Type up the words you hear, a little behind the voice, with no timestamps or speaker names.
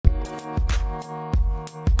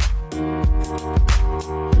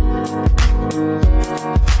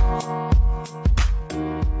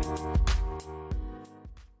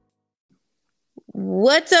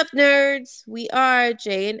What's up, nerds? We are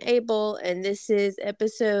Jay and Abel, and this is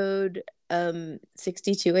episode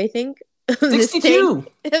 62, I think, of the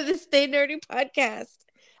 $62. Stay Nerdy podcast.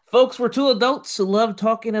 Folks, we're two adults who love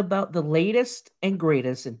talking about the latest and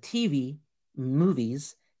greatest in TV,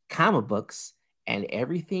 movies, comic books, and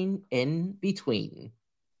everything in between.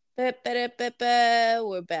 We're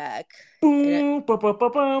back. Boom, ba, ba, ba,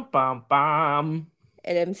 bum, bum, bum.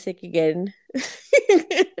 And I'm sick again.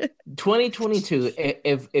 2022.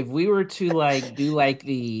 If we were to do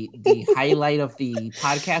the highlight of the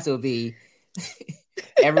podcast, it would be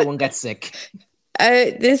everyone got sick.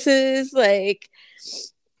 This is like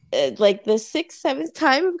the sixth, seventh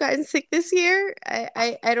time I've gotten sick this year.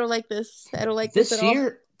 I don't like this. I don't like this at all.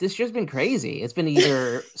 This year's been crazy. It's been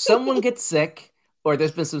either someone gets sick or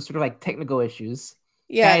there's been some sort of technical issues.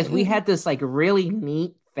 Yeah. Guys, we had this really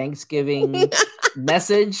neat Thanksgiving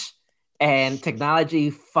message and technology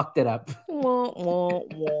fucked it up.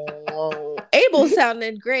 Abel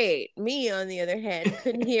sounded great. Me, on the other hand,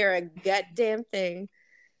 couldn't hear a goddamn thing.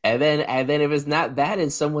 And then if it's not that,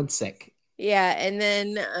 it's someone sick. Yeah, and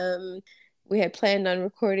then we had planned on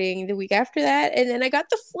recording the week after that, and then I got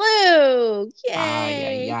the flu.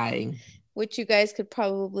 Yay! Which you guys could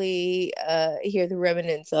probably hear the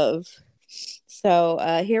remnants of.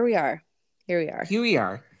 So here we are.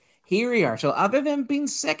 So other than being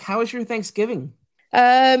sick, how was your Thanksgiving?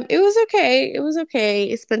 It was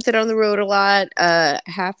okay. I spent it on the road a lot.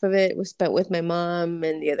 Half of it was spent with my mom,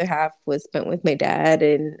 and the other half was spent with my dad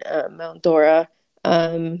in Mount Dora.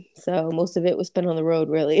 So most of it was spent on the road,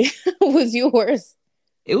 really. Was yours?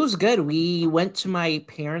 It was good. We went to my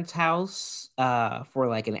parents' house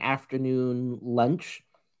for an afternoon lunch.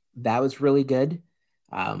 That was really good.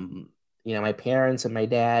 My parents and my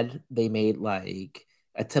dad, they made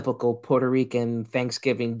a typical Puerto Rican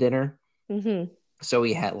Thanksgiving dinner. Mm-hmm. So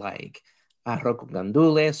we had arroz con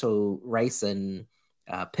gandules, so rice and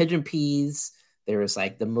pigeon peas. There was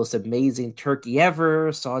the most amazing turkey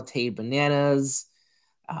ever, sauteed bananas.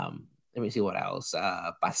 Let me see what else.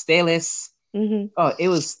 Pasteles. Mm-hmm. Oh, it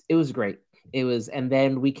was great. And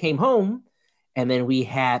then we came home, and then we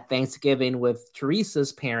had Thanksgiving with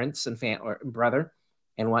Teresa's parents and brother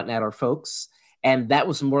and whatnot, our folks, and that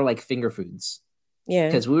was more like finger foods. Yeah,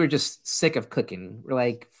 because we were just sick of cooking. We're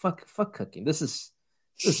like, fuck cooking. This is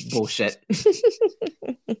bullshit.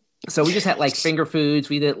 So we just had finger foods.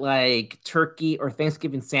 We did turkey or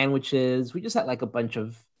Thanksgiving sandwiches. We just had a bunch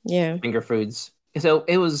of finger foods. So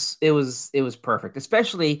it was perfect,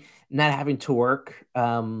 especially not having to work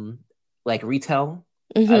retail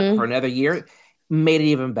for another year made it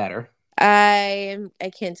even better. I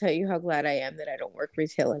can't tell you how glad I am that I don't work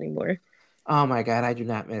retail anymore. Oh my God, I do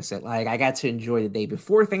not miss it. I got to enjoy the day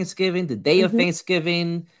before Thanksgiving, the day of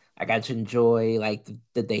Thanksgiving. I got to enjoy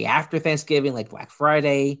the day after Thanksgiving, Black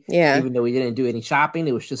Friday. Yeah. Even though we didn't do any shopping,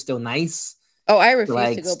 it was just still nice. Oh, I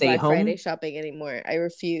refuse to go Black Friday shopping anymore. I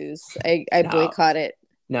refuse. I boycott it.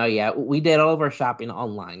 No, yeah. We did all of our shopping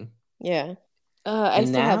online. Yeah. I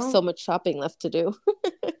still have so much shopping left to do.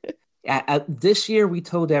 This year, we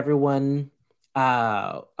told everyone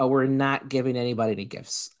we're not giving anybody any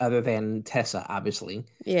gifts other than Tessa, obviously.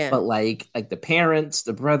 Yeah. But the parents,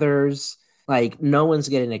 the brothers, no one's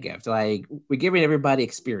getting a gift. We're giving everybody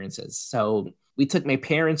experiences. So we took my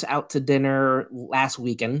parents out to dinner last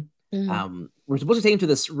weekend. Mm-hmm. We're supposed to take them to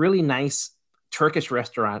this really nice Turkish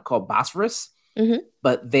restaurant called Bosphorus,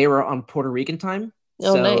 but they were on Puerto Rican time.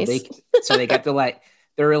 Oh, so nice. They got to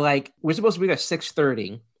they were we're supposed to be there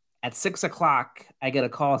 6:30. At 6 o'clock, I get a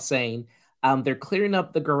call saying they're clearing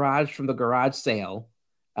up the garage from the garage sale.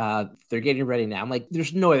 They're getting ready now. I'm like,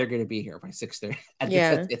 there's no way they're going to be here by 6:30. At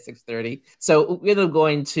 6:30. So we ended up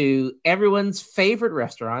going to everyone's favorite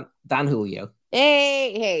restaurant, Don Julio.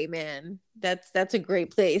 Hey, man, that's a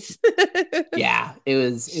great place. Yeah, it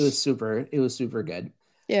was super good.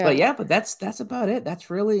 Yeah, but that's about it. That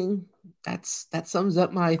sums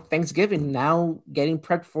up my Thanksgiving. Now getting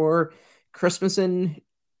prepped for Christmas and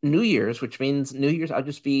New Year's, which means New Year's I'll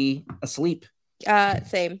just be asleep.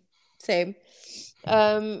 Same.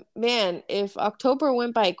 Man, if October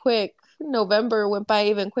went by quick, November went by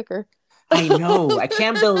even quicker. I know. I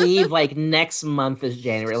can't believe next month is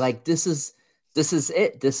January. This is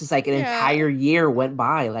it. This is an entire year went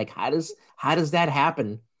by. How does that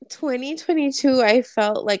happen? 2022, I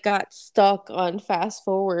felt got stuck on fast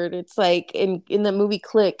forward. It's in the movie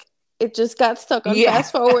Click. It just got stuck on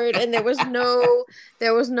fast forward, and there was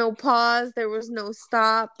no pause, there was no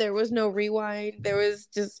stop, there was no rewind, there was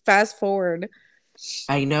just fast forward.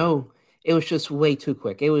 I know. It was just way too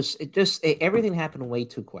quick. Everything happened way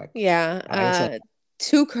too quick. Yeah.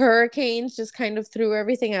 2 hurricanes just kind of threw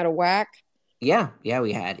everything out of whack. Yeah,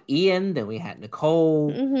 we had Ian, then we had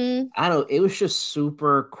Nicole. Mm-hmm. I don't know, it was just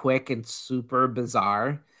super quick and super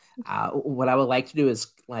bizarre. What I would like to do is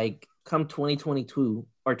like come 2022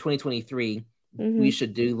 or 2023, we Mm-hmm.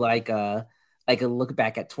 should do like a look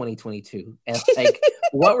back at 2022 and like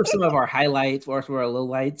what were some of our highlights, what were some of our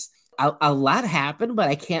lowlights. A lot happened, but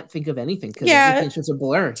I can't think of anything because Yeah. everything's just a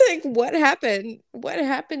blur. It's like, what happened? What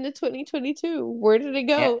happened to 2022? Where did it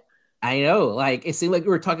Yeah, go? I know. Like it seemed like we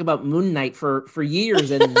were talking about Moon Knight for years,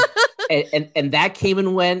 and that came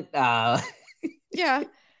and went. Yeah.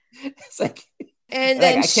 It's like And like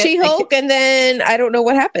then I can't. She-Hulk, and then I don't know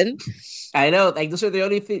what happened. I know. Like those are the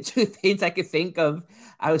only two things I could think of.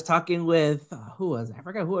 I was talking with who was it? I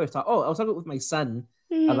forgot who I was talking. Oh, I was talking with my son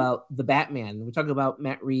Mm-hmm. about the Batman. We're talking about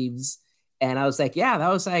Matt Reeves, and I was like, "Yeah, that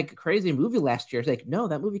was like a crazy movie last year." It's like, no,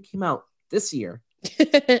 that movie came out this year,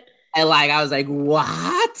 and like I was like,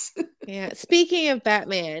 "What?" Yeah. Speaking of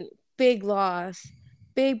Batman, big loss.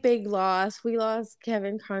 Big loss. We lost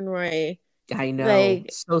Kevin Conroy. I know, Like,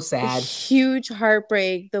 so a sad. huge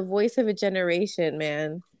heartbreak. The voice of a generation,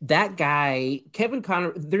 man. That guy, Kevin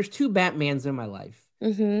Conner. There's two Batmans in my life: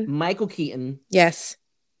 Mm-hmm. Michael Keaton Yes.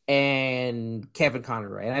 and Kevin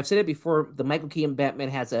Conroy. And I've said it before, the Michael Keaton Batman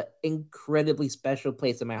has an incredibly special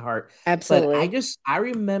place in my heart. But Absolutely. I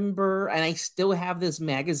remember, and I still have this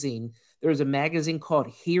magazine. There was a magazine called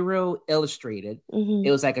Hero Illustrated. It Mm-hmm.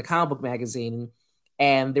 was like a comic book magazine.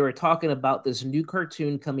 And they were talking about this new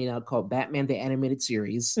cartoon coming out called Batman the Animated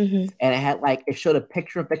Series. Mm-hmm. And it showed a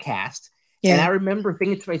picture of the cast. And I Yeah. remember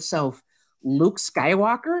thinking to myself, Luke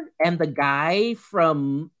Skywalker and the guy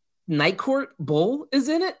from Night Court Bull is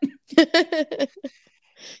in it.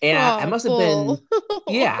 And I Oh, must have bull.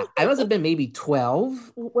 been, yeah, I must have been maybe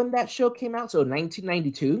 12 when that show came out. So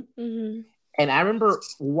 1992. Mm-hmm. And I remember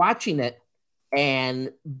watching it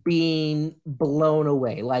and being blown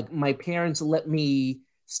away. Like my parents let me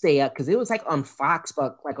stay up because it was like on Fox,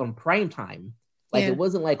 but like on prime time. Like Yeah. it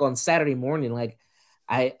wasn't like on Saturday morning. Like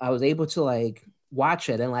I was able to like watch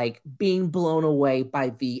it and like being blown away by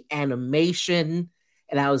the animation.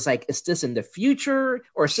 And I was like, is this in the future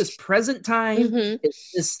or is this present time? Mm-hmm.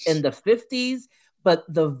 Is this in the 50s? But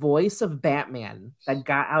the voice of Batman, that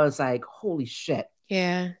guy, I was like, holy shit.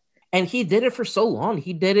 Yeah. And he did it for so long.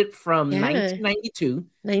 He did it from Yeah. 1992. And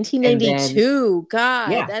then, 1992.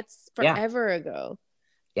 God, yeah, that's yeah. forever ago.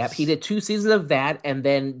 Yep, he did 2 seasons of that, and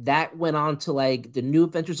then that went on to like the New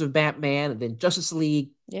Adventures of Batman, and then Justice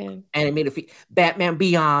League, Yeah. Batman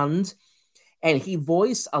Beyond, and he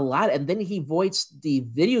voiced a lot, and then he voiced the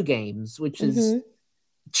video games, which has Mm-hmm.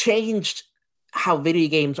 changed how video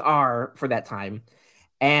games are for that time.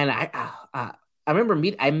 And I remember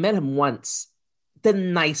I met him once, the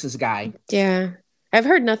nicest guy. Yeah. I've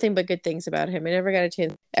heard nothing but good things about him. I never got a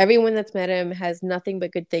chance. Everyone that's met him has nothing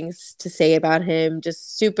but good things to say about him.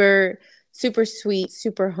 Just super, super sweet,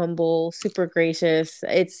 super humble, super gracious.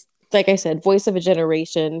 It's like I said, voice of a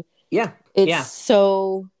generation. Yeah, It's yeah,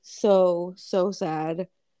 so sad. yep.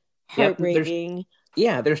 Heartbreaking.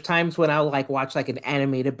 There's times when I'll like watch like an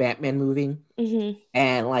animated Batman movie Mm-hmm.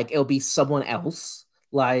 and like it'll be someone else.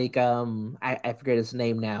 Like I forget his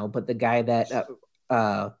name now, but the guy that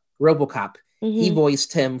RoboCop, he Mm-hmm.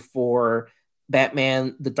 voiced him for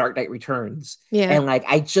Batman The Dark Knight Returns. Yeah. And like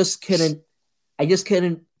I just couldn't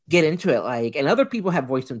get into it. Like, and other people have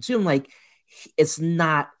voiced him too. I'm like, it's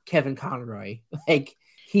not Kevin Conroy. Like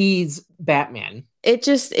he's Batman.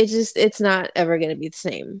 It's not ever gonna be the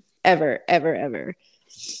same. Ever.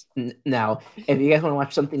 Now, if you guys want to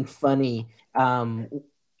watch something funny,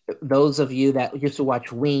 those of you that used to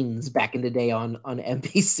watch Wings back in the day on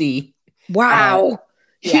NBC, Wow.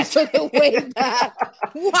 yeah, You took it way back.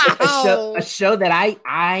 Wow. a show that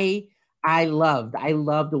I loved. I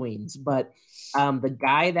loved Wings, but the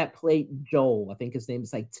guy that played Joel, I think his name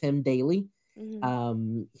is like Tim Daly.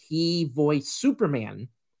 Mm-hmm. He voiced Superman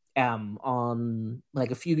on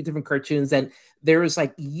like a few different cartoons, and there was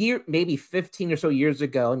like maybe 15 or so years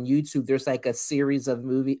ago on YouTube, there's like a series of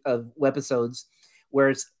webisodes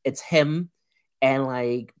where it's him and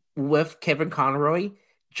like with Kevin Conroy,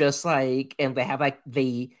 just like, and they have like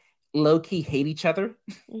they low-key hate each other.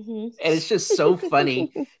 Mm-hmm. And it's just so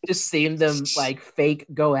funny just seeing them like fake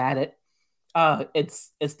go at it.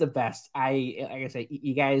 It's the best. Like I say,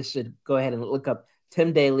 you guys should go ahead and look up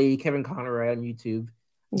Tim Daly, Kevin Conroy on YouTube.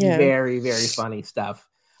 Yeah. Very, very funny stuff.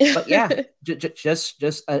 But yeah,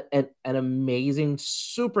 just an amazing,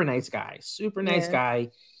 super nice guy. Super nice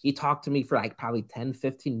guy. He talked to me for like probably 10,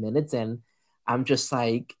 15 minutes, and I'm just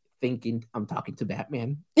like thinking I'm talking to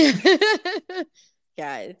Batman.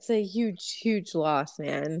 Yeah, it's a huge loss,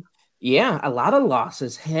 man. Yeah, a lot of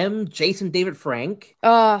losses. Him, Jason David Frank.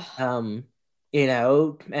 Oh, you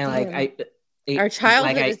know, and like Damn. it, Our like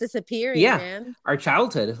childhood I is disappearing, yeah, man. our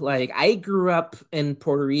childhood. Like I grew up in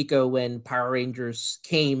Puerto Rico when Power Rangers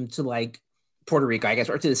came to like Puerto Rico, I guess,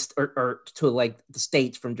 or to or to like the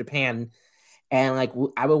States from Japan, and like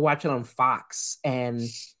I would watch it on Fox, and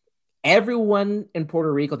everyone in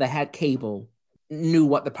Puerto Rico that had cable knew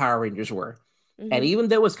what the Power Rangers were. And Mm-hmm. even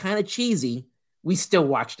though it was kind of cheesy, we still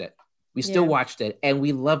watched it. We still Yeah. watched it, and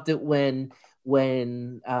we loved it when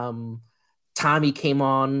Tommy came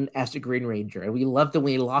on as the Green Ranger, and we loved it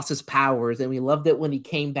when he lost his powers, and we loved it when he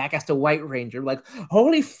came back as the White Ranger. Like,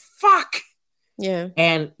 holy fuck! Yeah.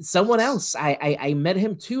 And someone else, I met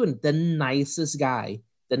him too, and the nicest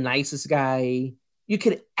guy you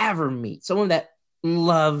could ever meet. Someone that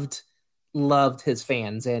loved his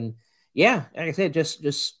fans, and yeah, like I said,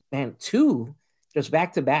 just man, two just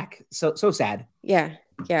back to back. So sad. Yeah.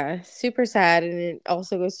 Yeah. Super sad. And it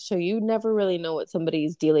also goes to show you never really know what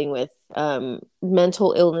somebody's dealing with.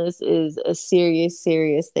 Mental illness is a serious,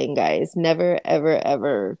 serious thing, guys. Never, ever,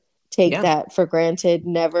 ever take Yeah, that for granted.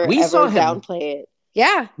 Never, we ever saw him. downplay it.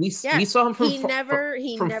 Yeah. Yeah. We saw him He from never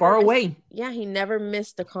far missed. away. Yeah. He never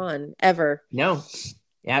missed a con ever. No,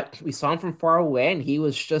 yeah, we saw him from far away, and he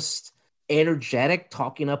was just energetic,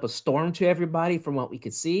 talking up a storm to everybody. From what we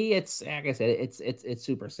could see, it's like I said, it's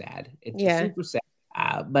super sad. It's Yeah. super sad.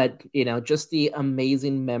 But you know, just the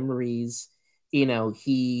amazing memories. You know,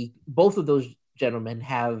 he both of those gentlemen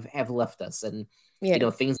have left us, and you Yeah.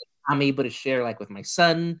 know things that I'm able to share, like with my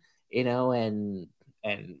son. You know, and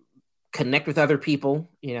connect with other people.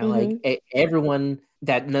 You know, like Mm-hmm. everyone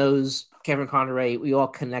that knows Kevin Conroy, we all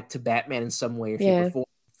connect to Batman in some way or shape or Yeah. form,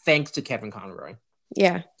 thanks to Kevin Conroy.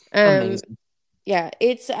 Yeah. Amazing. Yeah,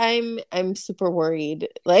 I'm super worried.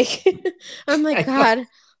 Like I'm like, I know. God,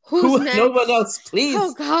 who's Who? No one next? else, Oh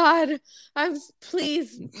please. God.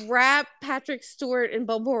 Please wrap Patrick Stewart in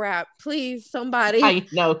bubble wrap. Please, somebody. I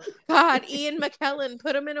know. God, Ian McKellen,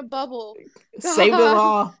 put him in a bubble. Save them God,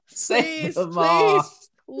 all. Save please, them all. please,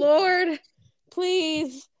 Lord,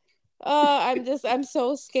 please. I'm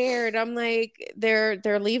so scared. I'm like, they're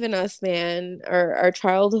leaving us, man. Our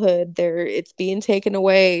childhood, it's being taken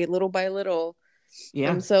away little by little. Yeah.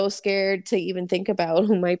 I'm so scared to even think about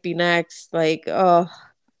who might be next. Like, oh,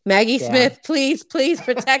 Maggie Yeah. Smith, please, please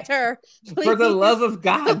protect her. For the Please. love of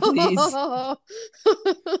God, please.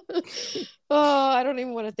 Oh, I don't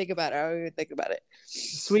even want to think about it. I don't even think about it.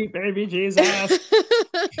 Sweet baby Jesus.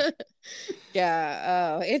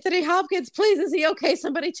 Yeah. Anthony Hopkins, please. Is he okay?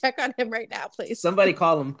 Somebody check on him right now, please. Somebody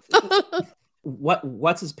call him.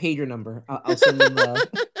 What's his pager number? I'll send him.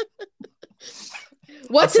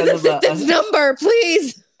 What's his assistant's number,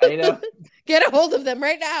 please? I know. Get a hold of them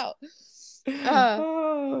right now.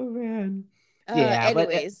 Oh man. Yeah.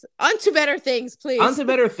 Anyways, on to better things, please. On to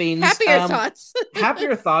better things. Happier thoughts.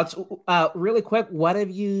 Happier thoughts. Really quick, what have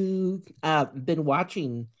you been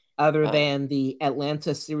watching other than the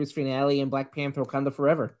Atlanta series finale and Black Panther: Wakanda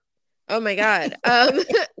Forever? Oh my God.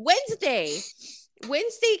 Wednesday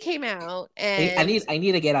came out, and I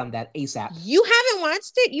need to get on that ASAP. You haven't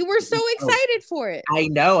watched it? You were so excited for it. I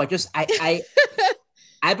know.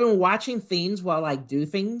 I've been watching things while I do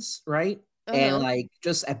things, right? And like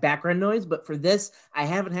just a background noise. But for this, I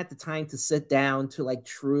haven't had the time to sit down to like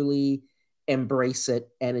truly embrace it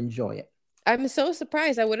and enjoy it. I'm so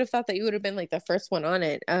surprised. I would have thought that you would have been like the first one on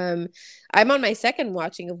it. I'm on my second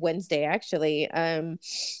watching of Wednesday, actually.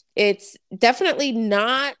 It's definitely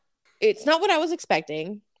not what I was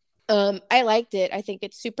expecting. I liked it. I think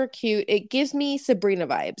it's super cute. It gives me Sabrina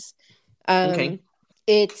vibes. Okay.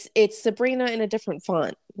 It's Sabrina in a different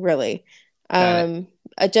font, really.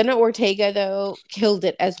 Jenna Ortega, though, killed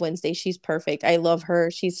it as Wednesday. She's perfect. I love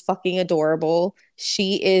her. She's fucking adorable.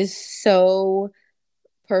 She is so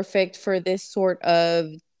perfect for this sort of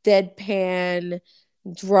deadpan,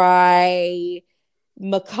 dry,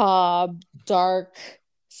 macabre, dark,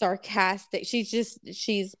 sarcastic.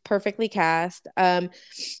 She's perfectly cast.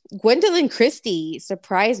 Gwendolyn Christie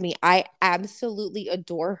surprised me. I absolutely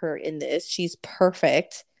adore her in this. She's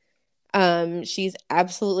perfect. She's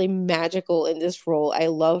absolutely magical in this role. I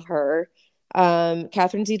love her.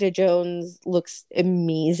 Catherine Zeta-Jones looks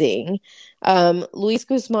amazing. Luis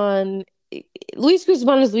Guzman is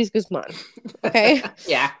Luis Guzman. Okay.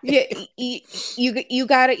 Yeah. You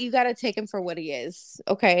gotta take him for what he is.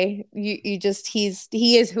 Okay.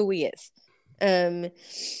 He is who he is.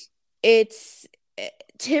 It's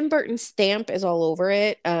Tim Burton's stamp is all over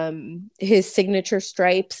it. His signature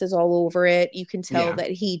stripes is all over it. You can tell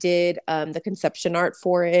that he did the conception art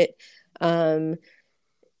for it. In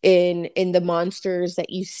the monsters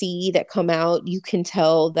that you see that come out, you can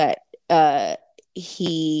tell that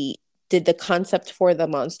he did the concept for the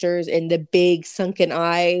monsters and the big sunken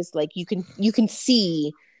eyes. Like you can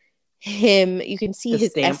see him, you can see The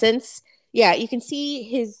his stamp. essence. Yeah, you can see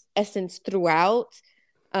his essence throughout.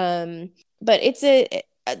 But it's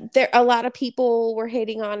there, a lot of people were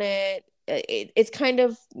hating on it. It's kind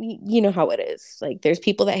of, you know how it is. Like there's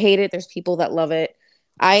people that hate it, there's people that love it.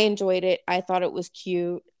 I enjoyed it. I thought it was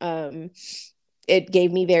cute. It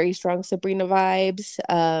gave me very strong Sabrina vibes.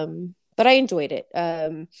 But I enjoyed it.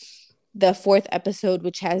 The fourth episode,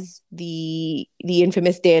 which has the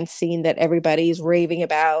infamous dance scene that everybody's raving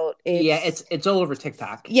about. It's all over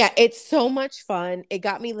TikTok. Yeah, it's so much fun. It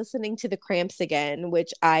got me listening to the Cramps again,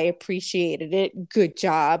 which I appreciated it. Good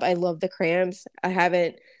job. I love the Cramps. I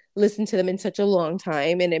haven't listened to them in such a long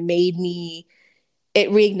time, and it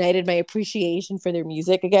reignited my appreciation for their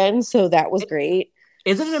music again. So that was great.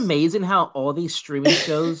 Isn't it amazing how all these streaming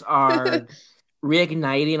shows are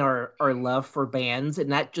reigniting our love for bands? And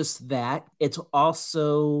not just that, it's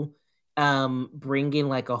also bringing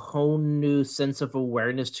like a whole new sense of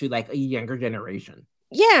awareness to like a younger generation.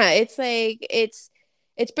 Yeah, it's like it's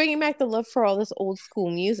bringing back the love for all this old school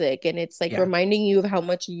music, and it's like reminding you of how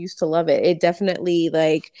much you used to love it. It definitely,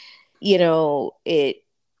 like, you know, it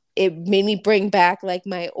made me bring back like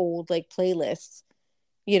my old like playlists.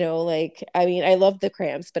 You know, like, I mean, I love the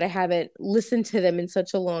Cramps, but I haven't listened to them in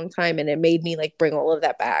such a long time, and it made me like bring all of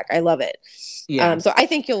that back. I love it. Yeah. So I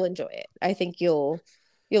think you'll enjoy it. I think you'll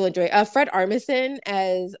enjoy it. Fred Armisen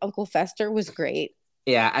as Uncle Fester was great.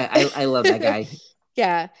 Yeah, I love that guy.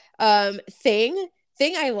 Yeah. Thing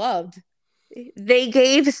I loved. They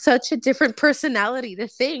gave such a different personality to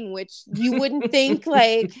Thing, which you wouldn't think,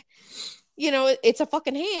 like, you know, it's a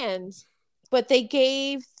fucking hand. But they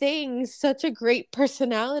gave Things such a great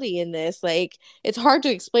personality in this. Like, it's hard to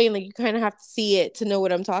explain. Like, you kind of have to see it to know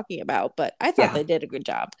what I'm talking about. But I thought they did a good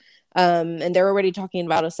job. And they're already talking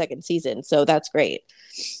about a second season, so that's great.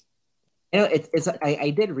 You know, I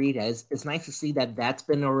did read it. It's nice to see that that's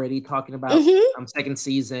been already talking about second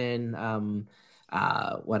season.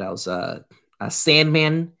 What else?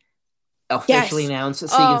 Sandman officially announced a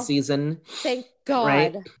second season. Thank God.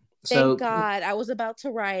 Right? Thank God. I was about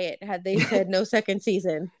to riot had they said no second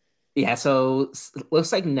season. Yeah, so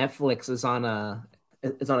looks like Netflix is on a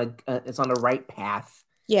right path.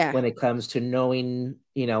 Yeah. When it comes to knowing,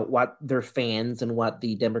 you know, what their fans and what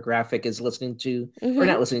the demographic is listening to or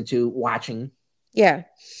not listening to, watching. Yeah.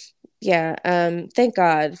 Yeah. Thank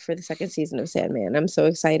God for the second season of Sandman. I'm so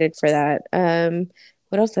excited for that.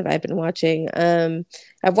 What else have I been watching?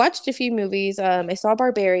 I've watched a few movies. I saw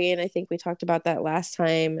Barbarian. I think we talked about that last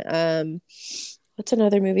time. What's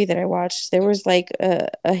another movie that I watched? There was like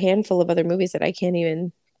a handful of other movies that I can't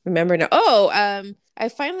even remember now. I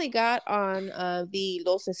finally got on the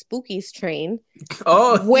Los Spookies train.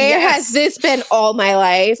 Oh, where has this been all my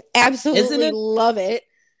life? Absolutely love it.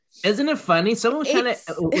 Isn't it funny? Someone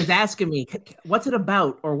was asking me, what's it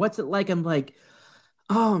about or what's it like? I'm like,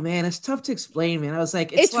 oh man, it's tough to explain, man. I was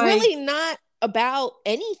like, it's like, really not about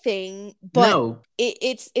anything, but no.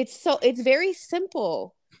 It's very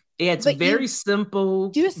simple. Yeah, it's very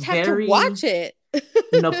simple. You just have to watch it.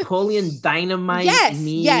 Napoleon Dynamite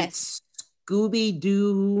meets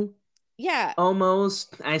Scooby-Doo. Yeah.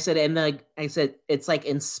 Almost. I said, it's like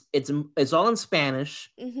it's all in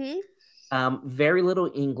Spanish. Very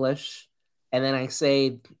little English. And then I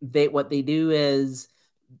say what they do is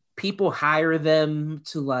people hire them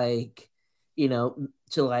to like, you know,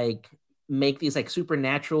 to like make these like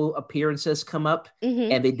supernatural appearances come up,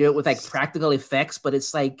 and they do it with like practical effects, but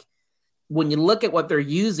it's like when you look at what they're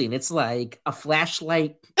using, it's like a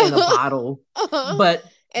flashlight in a bottle, but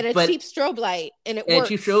cheap strobe light, and it works. A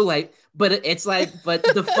cheap strobe light, but it's like, but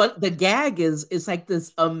the gag is like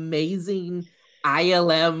this amazing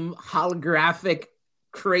ILM holographic,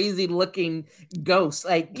 crazy looking ghost.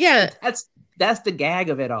 Like, yeah, that's the gag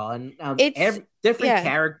of it all, and different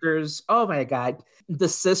characters. Oh my God, the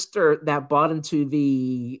sister that bought into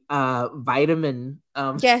the vitamin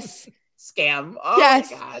scam. Oh my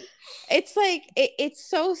God. It's like it's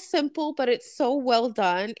so simple, but it's so well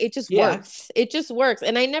done. It just works. It just works.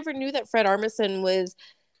 And I never knew that Fred Armisen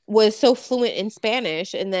was so fluent in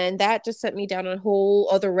Spanish, and then that just sent me down a whole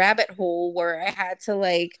other rabbit hole where I had to,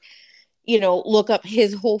 like, you know, look up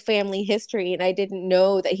his whole family history, and I didn't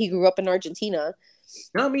know that he grew up in Argentina.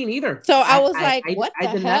 No, me neither. So I was like, what the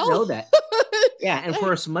hell? I did not know that. Yeah, and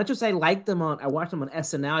for as much as I liked them I watched them on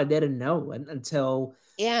SNL, I didn't know until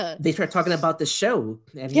they started talking about the show,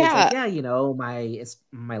 and he was like, you know, it's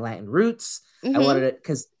my Latin roots. I wanted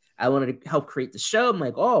to help create the show. I'm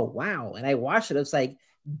like, oh wow, and I watched it. It's like,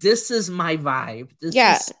 this is my vibe. This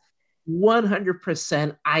is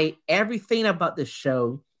 100%. Everything about the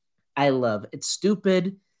show, I love. It's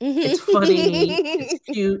stupid. It's funny. It's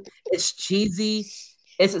cute. It's cheesy.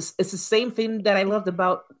 It's the same thing that I loved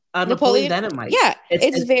about Napoleon Napoleon, Dynamite. yeah, it's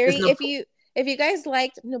It's very, no, if you guys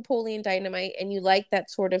liked Napoleon Dynamite and you like that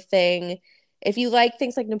sort of thing, if you like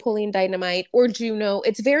things like Napoleon Dynamite or Juno,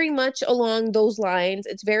 it's very much along those lines.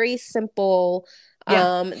 It's very simple.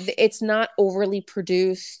 yeah. It's not overly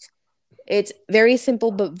produced. It's very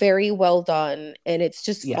simple but very well done, and it's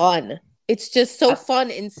just Yeah. fun. It's just so I,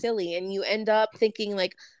 fun and silly, and you end up thinking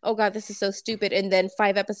like, "Oh God, this is so stupid," and then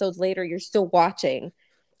 5 episodes later, you're still watching.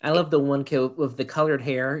 I love the one kid with the colored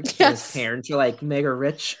hair. His Yes. parents are like mega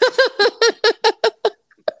rich.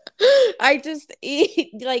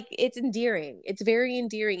 Like it's endearing. It's very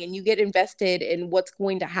endearing, and you get invested in what's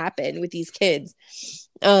going to happen with these kids.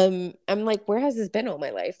 I'm like, where has this been all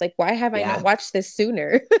my life? Like, why have I not Yeah. watched this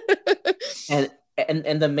sooner?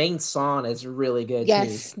 And the main song is really good too.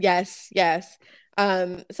 Yes, yes, yes.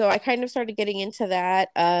 So I kind of started getting into that.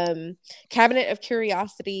 Cabinet of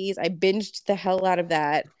Curiosities. I binged the hell out of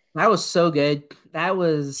that. That was so good. That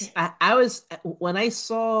was I was when I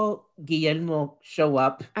saw Guillermo show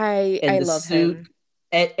up in I the love suit,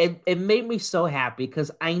 him. it made me so happy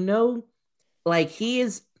because I know like he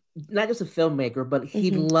is not just a filmmaker, but he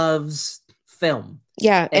Hmm. loves film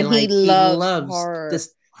Yeah, and and he like he loves loves horror.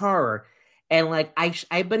 this horror. And like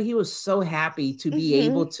I bet he was so happy to be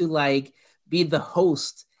Hmm. able to like be the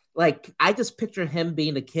host. Like I just picture him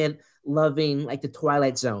being a kid loving like the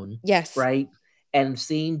Twilight Zone, Yes. right? And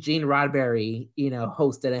seeing Gene Roddenberry,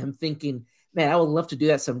 host it, and him thinking, man, I would love to do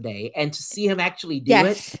that someday. And to see him actually do it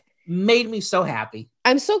Yes. made me so happy.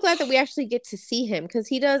 I'm so glad that we actually get to see him because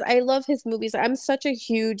he does. I love his movies. I'm such a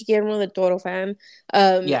huge Guillermo del Toro fan.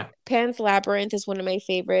 Yeah. Pan's Labyrinth is one of my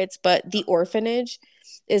favorites, but The Orphanage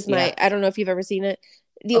is Yeah. my. I don't know if you've ever seen it.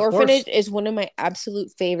 The Of Orphanage course. is one of my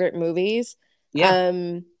absolute favorite movies. Yeah.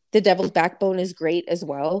 The Devil's Backbone is great as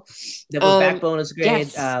well. Devil's Backbone is great.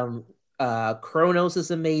 Yes, Kronos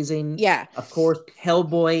is amazing. yeah, Of course,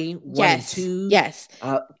 Hellboy 1 and yes, 2. yes.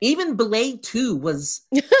 Even Blade 2 was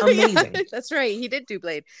Yeah, amazing. that's right. He did do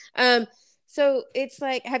Blade. So it's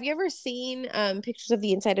like, have you ever seen pictures of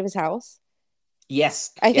the inside of his house?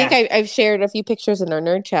 Yes. I think Yeah. I've shared a few pictures in our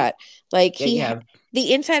nerd chat. Like Yeah, you have.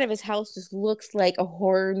 the inside of his house just looks like a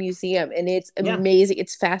horror museum, and it's Yeah. amazing.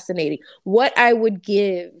 It's fascinating. What I would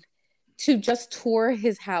give to just tour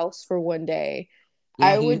his house for one day, Yeah,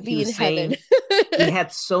 I he, would he be in was heaven. saying he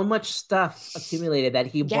had so much stuff accumulated that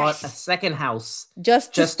he bought a Yes, second house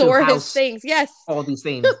just to just to store his house things. Yes. all these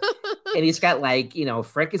things. And he's got like,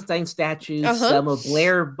 Frankenstein statues, Uh-huh. Selma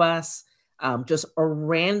Blair bus, just a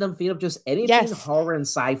random feed of just anything Yes. horror and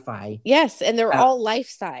sci-fi. Yes, and they're Uh, all life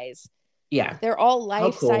size. yeah. They're all How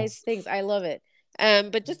life cool. size things. I love it.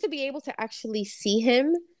 But just to be able to actually see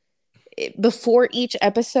him before each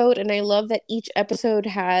episode, and I love that each episode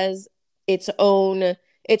has its own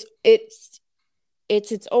it's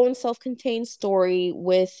its own self-contained story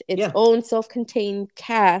with its Yeah. own self-contained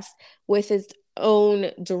cast with its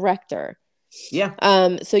own director. Yeah.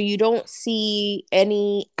 So you don't see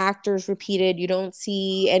any actors repeated, you don't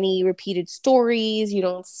see any repeated stories, you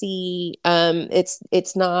don't see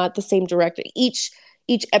it's not the same director.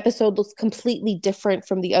 Each episode looks completely different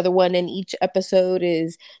from the other one, and each episode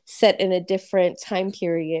is set in a different time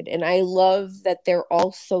period, and I love that they're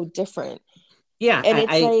all so different. Yeah. And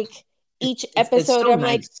it's like each It's episode so I'm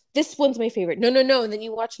like, nice. this one's my favorite, no, and then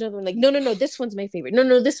you watch another one like, no, this one's my favorite,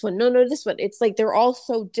 no, this one, no, this one. It's like they're all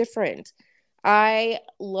so different. I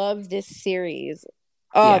love this series.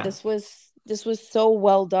 Oh, Yeah. this was so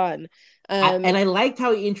well done. And I liked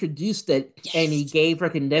how he introduced it and he Yes. gave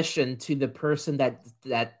recognition to the person that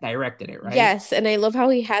directed it, right? Yes, and I love how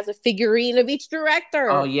he has a figurine of each director.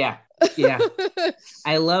 Oh yeah. Yeah.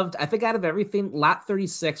 I think out of everything, Lot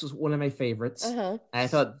 36 was one of my favorites. Uh-huh. I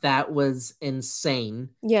thought that was insane.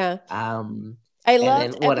 Yeah. Um I and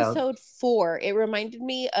loved then what else? episode 4. It reminded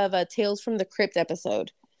me of a Tales from the Crypt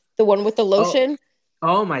episode. The one with the Oh, lotion.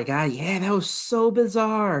 oh my god, yeah, that was so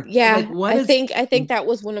bizarre. Yeah, Like I think that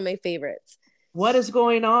was one of my favorites. what is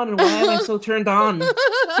going on and why am I so turned on?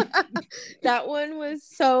 That one was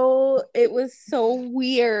it was so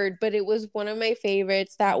weird, but it was one of my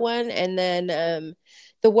favorites. That one, and then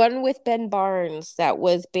the one with Ben Barnes that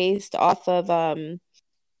was based off of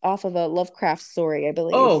a Lovecraft story, I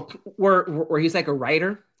believe. Oh, where he's like a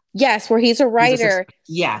writer? Yes, where he's a writer.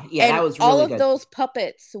 Yeah, And that was all really of good. those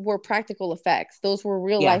puppets were practical effects. Those were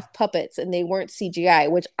real Yeah. life puppets, and they weren't CGI,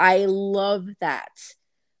 which I love that.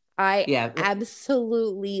 I Yeah.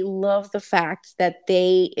 absolutely love the fact that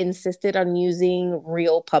they insisted on using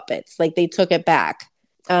real puppets. Like they took it back.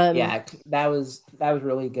 Um, Yeah, that was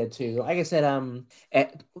really good too. Like I said,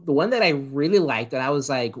 the one that I really liked and I was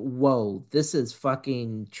like, whoa, this is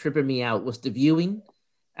fucking tripping me out was The Viewing,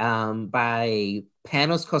 by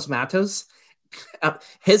Panos Cosmatos.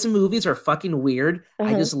 His movies are fucking weird. I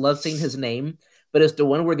uh-huh. just love seeing his name. But it's the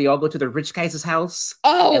one where they all go to the rich guy's house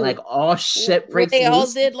and like Oh, all shit where breaks they all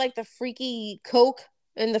loose. did like the freaky coke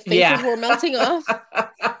and the faces Yeah. were melting off.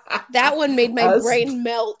 That one made my Us, brain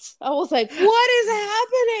melt. I was like, what is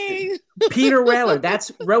happening? Peter Weller,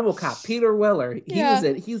 that's RoboCop. Peter Weller, he was Yeah.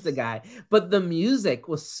 it. He's the guy. But the music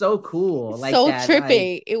was so cool, It's like so that, like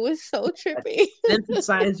trippy. It was so trippy.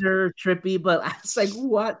 synthesizer trippy. But I was like,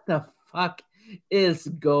 what the fuck is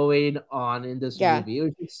going on in this Yeah. movie? It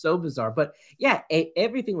was just so bizarre. But yeah,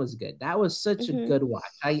 everything was good. That was such a Hmm. good watch.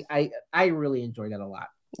 I really enjoyed that a lot.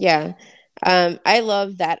 Yeah. I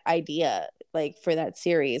love that idea, like for that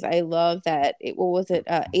series. I love that what was it?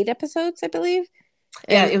 8 episodes, I believe.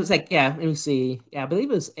 Yeah, And it was like, yeah, let me see. Yeah, I believe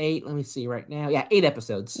it was eight. Let me see right now. Yeah, 8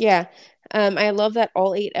 episodes. yeah. I love that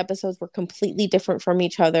all 8 episodes were completely different from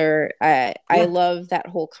each other. I Yeah. love that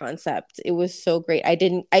whole concept. It was so great.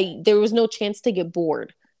 There was no chance to get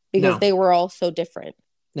bored because No. they were all so different.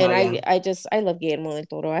 No, And yeah. I love Guillermo del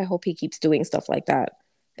Toro. I hope he keeps doing stuff like that.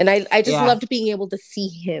 And I just Yeah. loved being able to see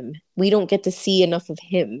him. We don't get to see enough of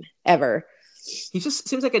him ever. He just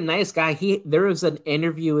seems like a nice guy. There was an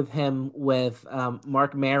interview with him with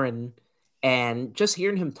Mark Maron, and just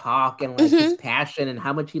hearing him talk and like his Hmm. passion and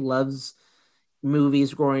how much he loves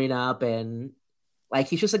movies growing up, and like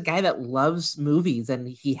he's just a guy that loves movies, and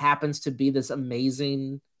he happens to be this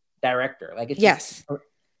amazing director. Like it's Yes.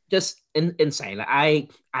 just insane. I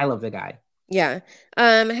love the guy. Yeah.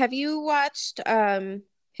 Have you watched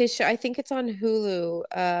his show? I think it's on Hulu.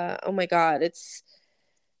 Oh my God, it's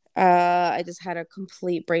I just had a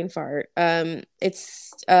complete brain fart.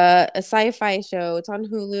 It's a sci-fi show. It's on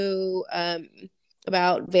Hulu,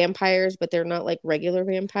 about vampires, but they're not like regular Oh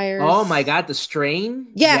my vampires. god, The Strain.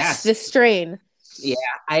 Yes, Yes, The Strain. yeah.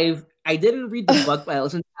 I didn't read the book, but I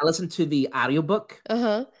listened to the audiobook,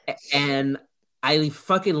 Uh-huh. and I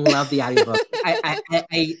fucking love the audiobook.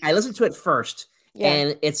 I listened to it first, Yeah.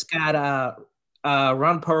 and it's got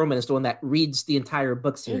Ron Perlman is the one that reads the entire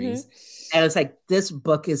book Hmm. series, and it's like this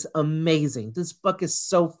book is amazing. This book is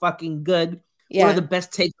so fucking good. One of the Yeah.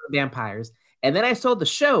 best takes on vampires. And then I saw the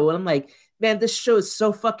show, and I'm like, man, this show is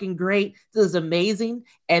so fucking great. This is amazing.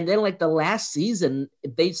 And then like the last season,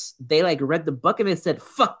 they like read the book and they said,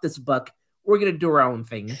 fuck this book. We're gonna do our own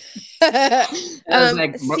thing. And I was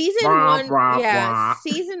like, Season blah, one, blah, yeah, blah.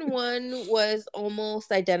 season one was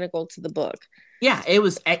almost identical to the book. Yeah, it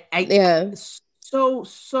was Yeah.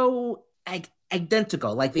 so like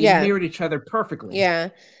identical. Like they Yeah. mirrored each other perfectly. Yeah.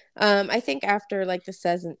 I think after like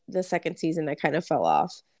the second season, I kind of fell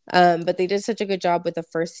off. But they did such a good job with the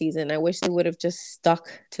first season. I wish they would have just stuck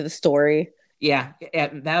to the story. Yeah,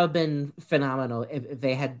 that would have been phenomenal if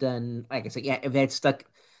they had done, like I said, yeah, if they had stuck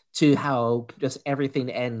to how just everything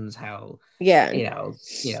ends, how Yeah.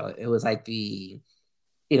 it was like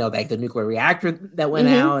like the nuclear reactor that went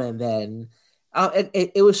Hmm. out, and then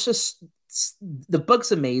it was just the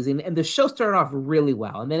book's amazing, and the show started off really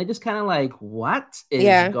well, and then it just kind of like, what is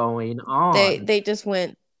Yeah. going They on? they just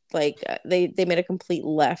went like they made a complete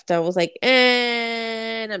left. I was like,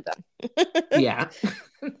 and I'm done. Yeah,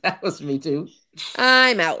 that was me too.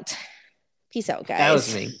 I'm out. Peace out, That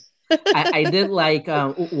was guys. me. I did like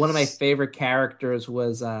one of my favorite characters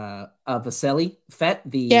was Vasily Fett,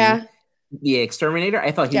 the Yeah. exterminator.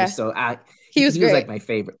 I thought he was Yeah. so He was he was like great. my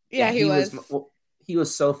favorite. Yeah, Yeah, he was. he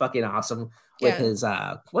was so fucking awesome with Yeah. his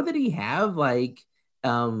what did he have, like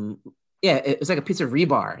um yeah, it was like a piece of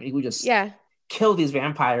rebar. He would just Yeah. kill these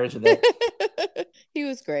vampires with it. He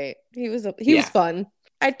was great. He was Yeah. fun.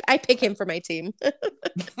 I pick him for my team.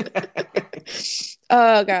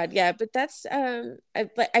 Oh God, yeah, but that's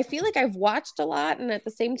I feel like I've watched a lot and at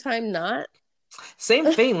the same time not. Same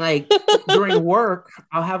thing, like during work,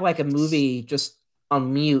 I'll have like a movie just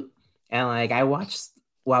on mute, and like I watch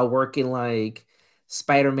while working like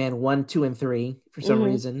Spider-Man 1, 2, and 3 for some Hmm.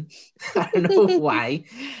 reason. I don't know why.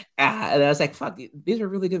 And I was like, fuck, these are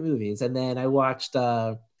really good movies. And then I watched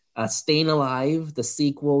Staying Alive, the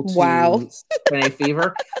sequel Wow. to Saturday Night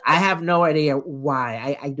Fever. I have no idea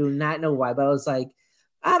why. I do not know why, but I was like,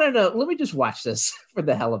 I don't know. Let me just watch this for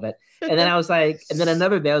the hell of it. And then I was like, and then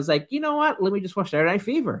another day I was like, you know what? Let me just watch Saturday Night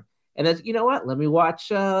Fever. And then, you know what? Let me watch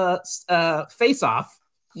Face Off.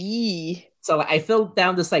 Yee. So I fell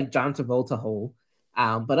down this like John Travolta hole.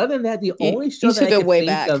 But other than that, the You, only you show that took I it could way think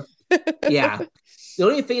back. of, yeah, the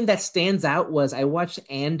only thing that stands out was I watched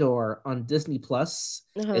Andor on Disney Plus.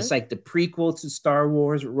 Uh-huh. It's like the prequel to Star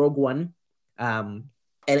Wars Rogue One.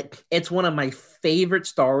 and it's one of my favorite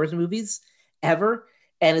Star Wars movies ever.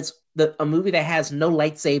 And it's a movie that has no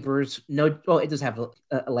lightsabers, it does have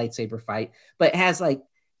a lightsaber fight, but it has like,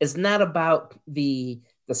 it's not about the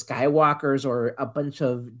Skywalkers or a bunch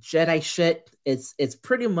of Jedi shit. It's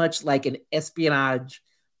pretty much like an espionage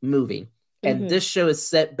movie. And this show is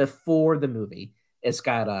set before the movie. It's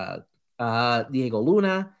got Diego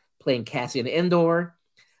Luna playing Cassian Andor.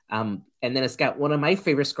 And then it's got one of my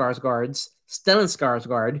favorite Skarsgårds, Stellan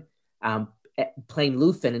Skarsgård, playing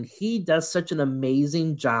Luthen, and he does such an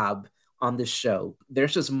amazing job on this show.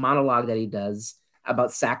 There's this monologue that he does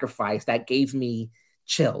about sacrifice that gave me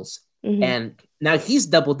chills. And now he's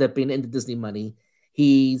double dipping into Disney money.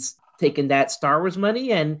 He's taken that Star Wars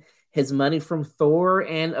money and his money from Thor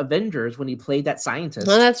and Avengers when he played that scientist.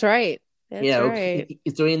 Oh, that's right. Right.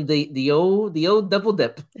 He's doing the old double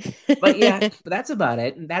dip. But yeah, but that's about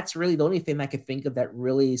it. And that's really the only thing I could think of that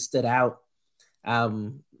really stood out. Let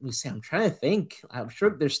me see. I'm trying to think. I'm sure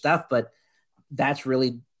there's stuff, but that's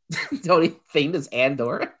really the only thing that's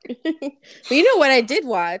Andor. But you know what I did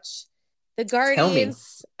watch? The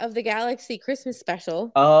Guardians of the Galaxy Christmas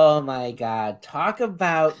special. Oh my God. Talk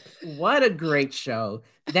about what a great show.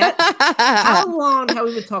 How long have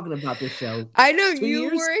we been talking about this show? I know 2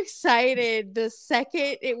 years? Were excited the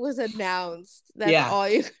second it was announced. That's all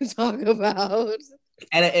you could talk about.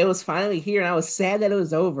 And it was finally here, and I was sad that it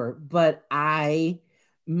was over. But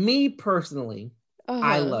me personally,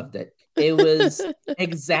 I loved it. It was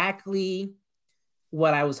exactly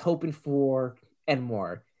what I was hoping for and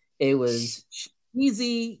more. It was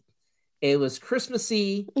cheesy, it was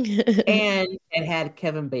Christmassy, and it had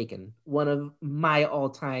Kevin Bacon, one of my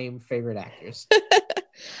all-time favorite actors.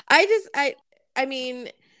 I mean,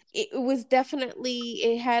 it was definitely,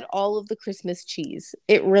 it had all of the Christmas cheese.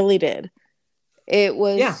 It really did. It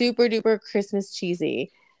was super duper Christmas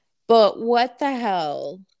cheesy. But what the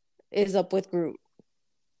hell is up with Groot?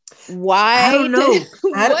 Why? I don't know.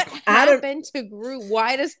 What happened to Groot?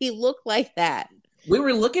 Why does he look like that? We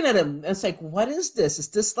were looking at him. It's like, what is this? Is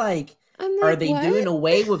this like are they doing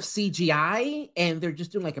away with CGI and they're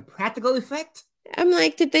just doing like a practical effect? I'm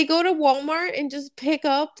like, did they go to Walmart and just pick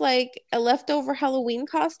up like a leftover Halloween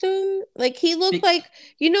costume? Like he looked like,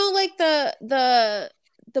 like the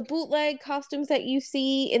bootleg costumes that you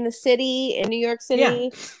see in the city, in New York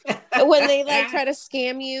City, when they like try to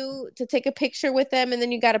scam you to take a picture with them and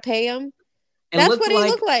then you got to pay them. That's what he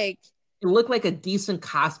looked like. It looked like a decent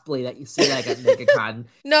cosplay that you see like at MegaCon.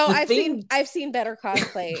 No, I've seen better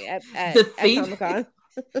cosplay at Comic-Con.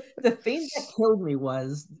 The thing that killed me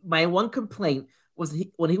was my one complaint was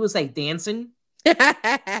when he was like dancing. Like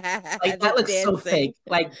that looks so fake.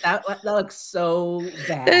 Like that looks so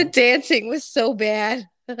bad. The dancing was so bad.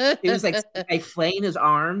 He was like playing his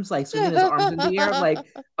arms, like swinging his arms in the air. I'm like,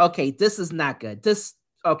 okay, this is not good.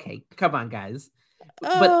 Okay, come on, guys.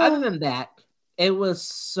 But other than that, it was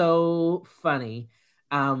so funny.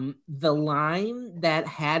 The line that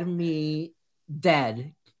had me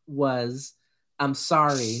dead was, "I'm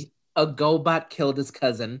sorry, a GoBot killed his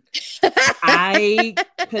cousin." I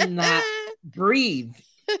could not breathe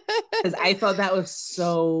because I thought that was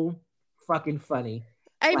so fucking funny.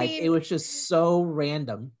 I mean, it was just so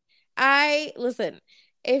random. Listen,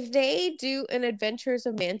 if they do an Adventures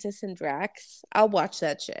of Mantis and Drax, I'll watch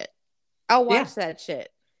that shit. That shit.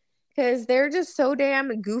 Because they're just so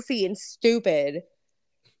damn goofy and stupid.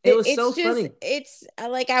 It was so funny. It's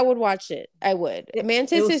like, I would watch it. I would.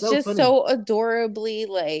 Mantis is just funny. So adorably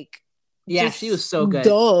like. Yeah, she was so good.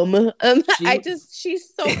 Dumb.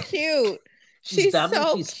 She's so cute. she's dumb,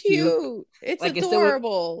 so she's cute. It's like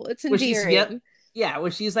adorable. It's endearing.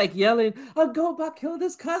 When she's like yelling, "Oh, GoBot killed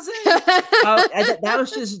his cousin!" That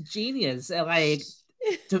was just genius. And like.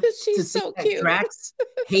 She's so cute. Drax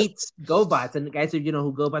hates GoBots, and the guys who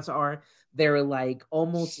who GoBots are, they're like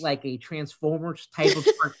almost like a Transformers type of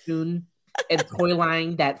cartoon and toy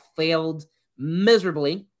line that failed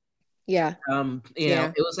miserably. Yeah.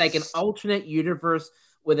 It was like an alternate universe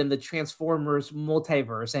within the Transformers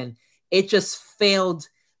multiverse, and it just failed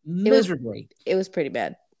miserably. It was pretty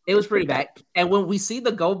bad. It was pretty bad. And when we see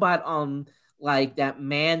the GoBot on like that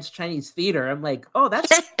man's Chinese theater, I'm like, oh,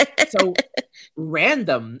 that's so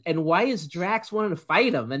random. And why is Drax wanting to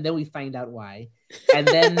fight him? And then we find out why. And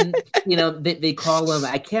then they call him,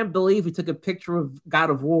 I can't believe we took a picture of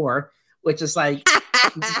God of War, which is like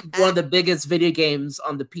one of the biggest video games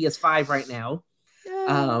on the PS5 right now.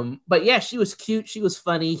 But yeah, she was cute, she was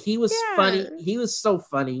funny, he was funny, he was so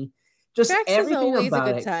funny. Just Drax everything is about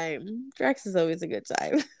a good it. Time. Drax is always a good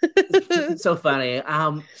time. So funny.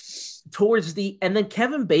 And then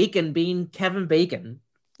Kevin Bacon being Kevin Bacon.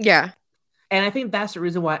 Yeah. And I think that's the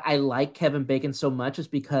reason why I like Kevin Bacon so much, is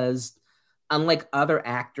because unlike other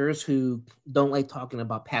actors who don't like talking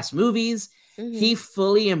about past movies, he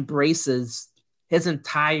fully embraces his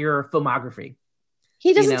entire filmography.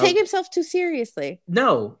 He doesn't take himself too seriously.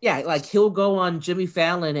 No, yeah, like he'll go on Jimmy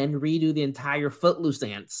Fallon and redo the entire Footloose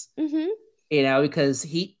dance. Because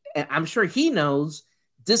I'm sure he knows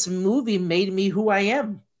this movie made me who I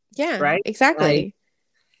am. Yeah, right? Exactly.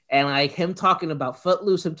 Like him talking about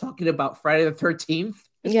Footloose, him talking about Friday the 13th.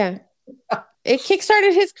 Yeah. It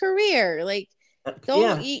kickstarted his career. Like,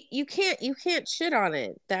 you can't shit on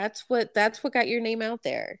it. That's what got your name out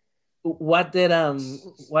there. What did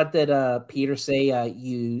Peter say?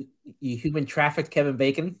 You human trafficked Kevin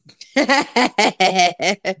Bacon? Not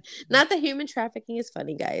that human trafficking is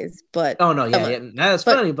funny, guys, but oh no, yeah, that's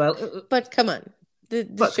funny, but come on,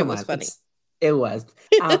 the show was funny. It was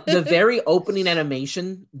the very opening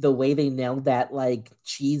animation, the way they nailed that like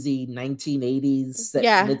cheesy 1980s,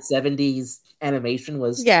 mid 70s animation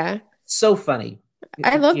was so funny.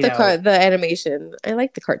 I love the animation. I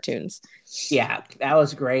like the cartoons. Yeah, that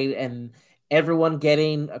was great, and everyone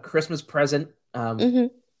getting a Christmas present.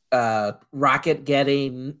 Rocket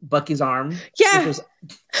getting Bucky's arm. Yeah,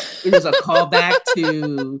 it was a callback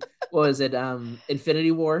to what was it?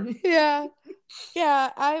 Infinity War. Yeah,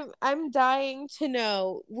 I'm dying to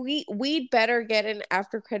know. We'd better get an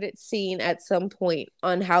after credit scene at some point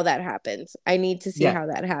on how that happened. I need to see how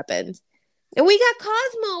that happened. And we got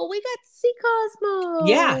Cosmo. We got to see Cosmo.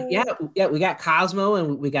 Yeah. We got Cosmo,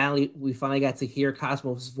 and we finally got to hear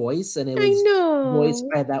Cosmo's voice, and it was voiced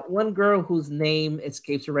by that one girl whose name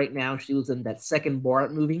escapes her right now. She was in that second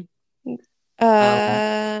Borat movie.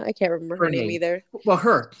 I can't remember her name either. Well,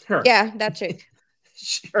 her. Yeah, that chick.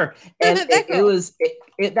 Sure, and it was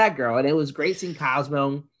that girl, and it was great seeing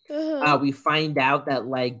Cosmo. We find out that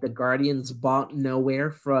like the Guardians bought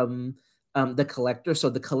Nowhere from the Collector, so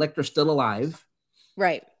the Collector's still alive,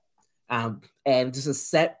 right? And this is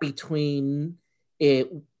set between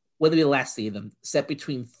it. When did we last see them? Set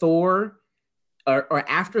between Thor, or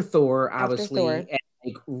after Thor, obviously, and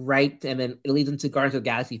like right, and then it leads into Guardians of the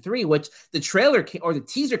Galaxy 3, which the trailer or the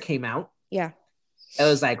teaser came out. Yeah. It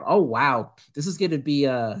was like, oh wow, this is going to be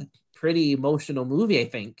a pretty emotional movie, I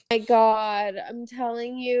think. My God, I'm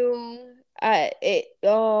telling you,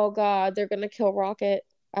 oh God, they're gonna kill Rocket.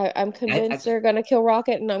 I'm convinced they're gonna kill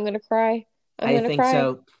Rocket, and I'm gonna cry. I think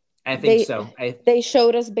so. They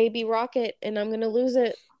showed us Baby Rocket, and I'm gonna lose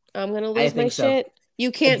it. I'm gonna lose my shit.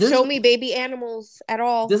 You can't show me baby animals at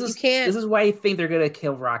all. You can't. This is why I think they're gonna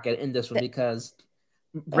kill Rocket in this one, because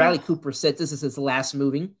Bradley Cooper said this is his last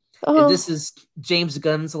movie. And this is James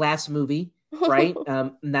Gunn's last movie, right?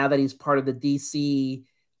 Now that he's part of the DC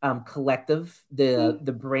collective,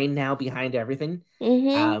 the brain now behind everything.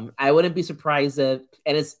 I wouldn't be surprised and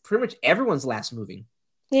it's pretty much everyone's last movie.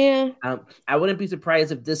 Yeah. I wouldn't be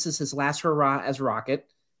surprised if this is his last hurrah as Rocket.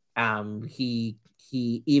 He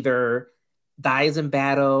either dies in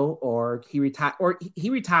battle or he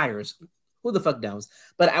retires. Who the fuck knows?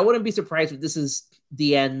 But I wouldn't be surprised if this is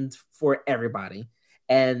the end for everybody.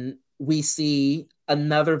 And we see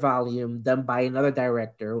another volume done by another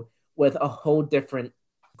director with a whole different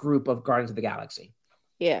group of Guardians of the Galaxy.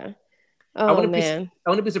 Yeah. I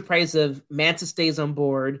wouldn't be surprised if Mantis stays on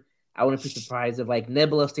board. I wouldn't be surprised if like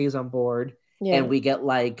Nebula stays on board, and we get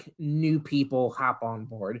like new people hop on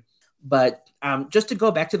board. But just to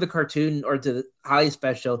go back to the cartoon or to the holiday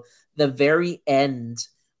special, the very end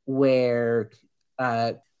where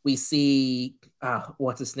we see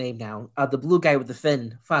what's his name now? The blue guy with the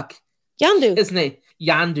fin. Fuck. Yondu. His name.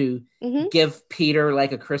 Yondu. Give Peter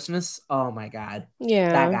like a Christmas. Oh my God.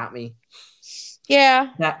 Yeah. That got me. Yeah.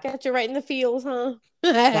 Got you right in the feels, huh?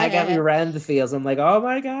 That got me right in the feels. I'm like, oh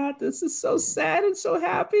my God, this is so sad and so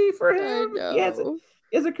happy for him. He has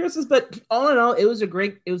a Christmas. But all in all, it was a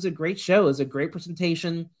great show. It was a great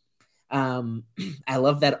presentation. I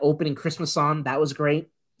love that opening Christmas song. That was great.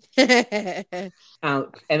 And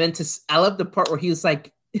then I love the part where he's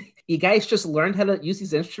like, you guys just learned how to use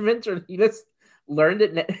these instruments, or you just learned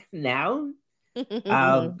it now.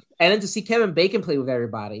 And then to see Kevin Bacon play with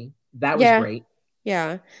everybody, that was great.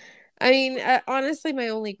 Yeah, I mean, honestly, my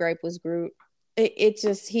only gripe was Groot. He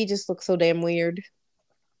just looks so damn weird.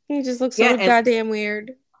 He just looks so goddamn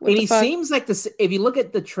weird. And he seems like this. If you look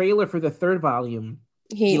at the trailer for the third volume,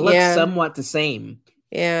 he looks somewhat the same.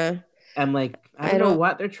 Yeah. I'm like, I don't know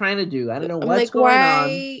what they're trying to do. I don't know what's going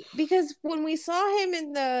on. Because when we saw him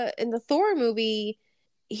in the Thor movie,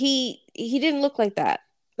 he didn't look like that.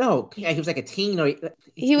 No, he was like a teen. Or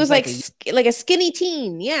he was like a skinny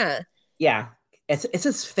teen. Yeah. Yeah, it's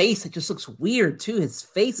his face. It just looks weird too. His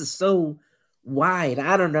face is so wide.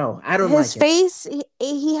 I don't know. I don't His like it. face,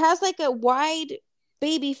 he has like a wide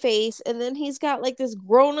baby face, and then he's got like this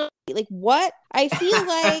grown up. Like what? I feel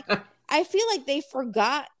like they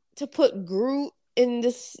forgot to put Groot in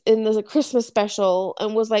the Christmas special,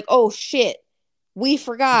 and was like, oh shit, we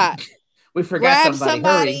forgot. We forgot Grab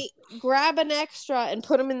somebody. Hurry. grab an extra, and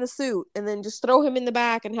put him in the suit, and then just throw him in the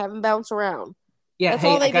back and have him bounce around. Yeah, That's hey,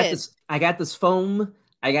 all they did. I got this foam.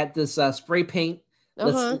 I got this spray paint.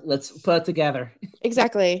 Let's put it together.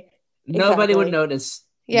 Exactly. Nobody would notice.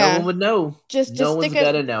 Yeah. No one would know. No one's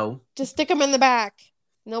gonna know. Just stick him in the back.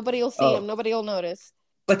 Nobody will see him. Nobody will notice.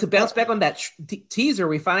 But to bounce back on that teaser,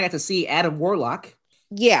 we finally got to see Adam Warlock.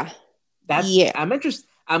 Yeah. I'm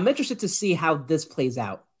interested to see how this plays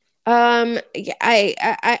out. I'm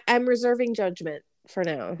reserving judgment for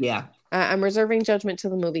now. Yeah. I'm reserving judgment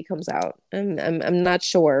till the movie comes out. I'm not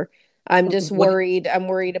sure. I'm just worried. I'm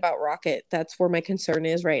worried about Rocket. That's where my concern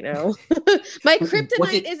is right now. My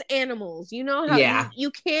kryptonite is animals. You know how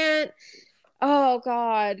you can't. Oh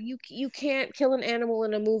God, you can't kill an animal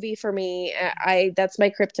in a movie for me. That's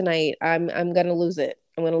my kryptonite. I'm gonna lose it.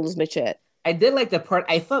 I'm gonna lose my shit. I did like the part.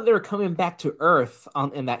 I thought they were coming back to Earth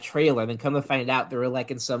in that trailer, and then come to find out they were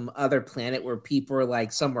like in some other planet where people are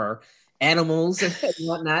like somewhere animals and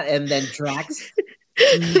whatnot, and then Drax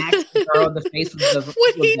smacked the girl in the face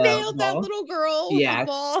when he nailed that little girl with the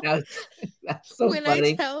ball. That's so when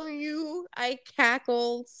funny. I tell you, I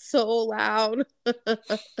cackled so loud.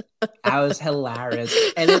 I was hilarious,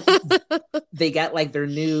 and they got like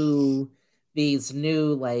these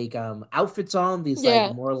new like outfits on, these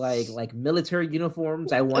like more like military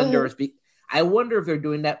uniforms. I wonder if they're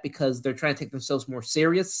doing that because they're trying to take themselves more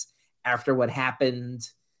serious after what happened,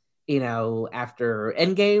 after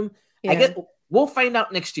Endgame. I guess we'll find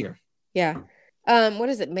out next year. Yeah. What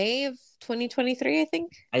is it? May of 2023, I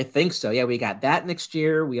think. I think so. Yeah, we got that next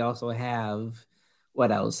year. We also have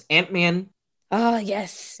what else? Ant-Man. Oh,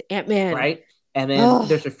 yes. Ant-Man. Right? And then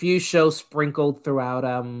there's a few shows sprinkled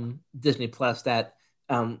throughout Disney Plus that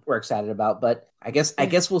we're excited about. But I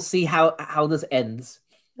guess we'll see how this ends.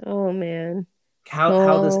 Oh man.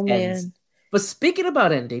 How this ends. But speaking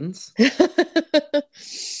about endings,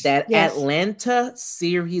 that Atlanta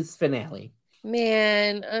series finale.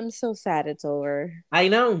 Man, I'm so sad it's over. I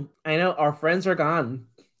know. Our friends are gone.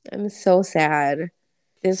 I'm so sad.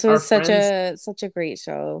 This was such a great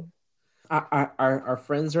show. Our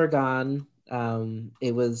friends are gone.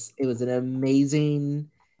 It was an amazing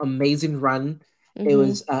run. Mm-hmm. It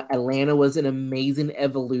was Atlanta was an amazing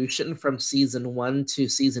evolution from season 1 to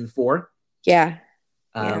season 4. Yeah.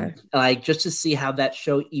 Like just to see how that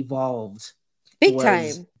show evolved. Big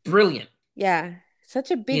time. Brilliant. Yeah. Such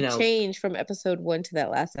a big change from episode 1 to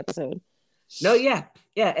that last episode. No, yeah.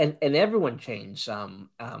 And everyone changed.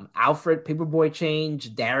 Alfred, Paperboy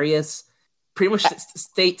changed, Darius pretty much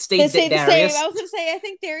stayed Darius. The same. I was gonna say I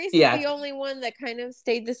think Darius is the only one that kind of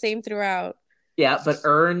stayed the same throughout. Yeah, but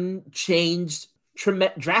Ern changed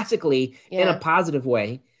drastically in a positive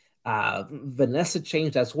way. Vanessa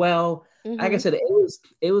changed as well. Mm-hmm. Like I said,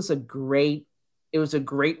 it was a great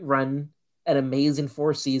run, an amazing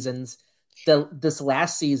 4 seasons. This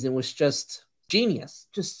last season was just genius.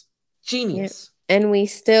 Yeah. And we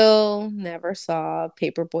still never saw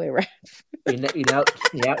Paperboy rap.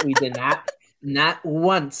 we did not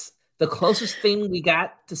once. The closest thing we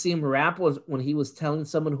got to see him rap was when he was telling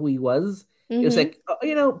someone who he was. Mm-hmm. It was like,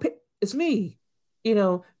 it's me,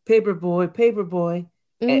 Paperboy.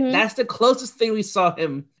 Mm-hmm. And that's the closest thing we saw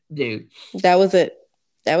him do. That was it.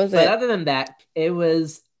 But other than that, it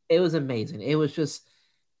was amazing. It was just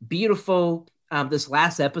beautiful. This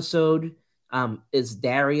last episode is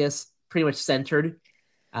Darius pretty much centered,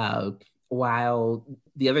 while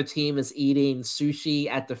the other team is eating sushi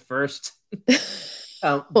at the first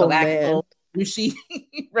black sushi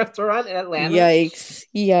restaurant in Atlanta.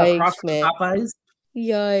 Yikes, man. Popeyes.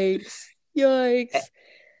 Yikes.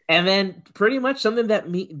 And then pretty much something that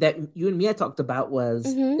you and Mia talked about was,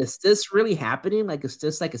 is this really happening? Like, is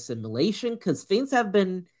this like a simulation? Because things have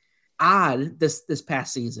been odd this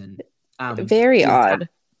past season. Very odd.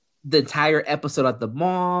 The entire episode at the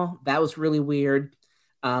mall, that was really weird.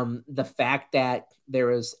 The fact that there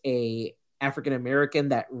was a African American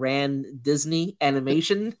that ran Disney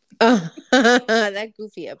animation. That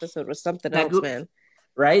goofy episode was something else, man.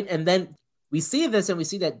 Right? And then we see this and we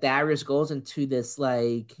see that Darius goes into this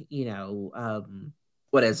what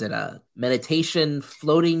is it? A meditation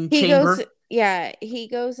floating chamber. He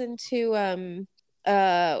goes into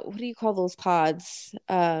what do you call those pods?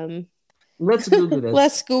 Let's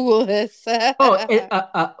Google this.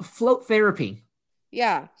 Float therapy.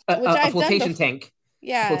 Yeah. A flotation tank.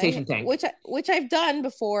 Yeah, flotation tank. which I've done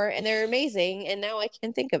before, and they're amazing. And now I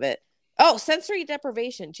can't think of it. Oh, sensory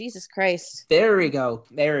deprivation. Jesus Christ. There we go.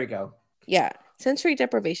 There we go. Yeah, sensory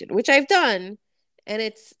deprivation, which I've done, and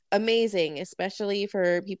it's amazing, especially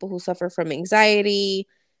for people who suffer from anxiety.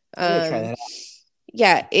 I'm gonna try that Um, out.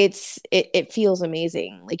 yeah, it feels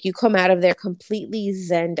amazing. Like you come out of there completely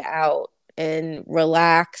zenned out and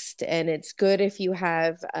relaxed, and it's good if you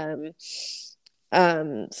have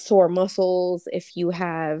sore muscles, if you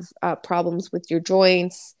have problems with your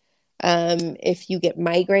joints, if you get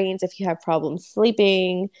migraines, if you have problems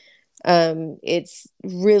sleeping. It's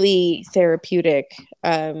really therapeutic.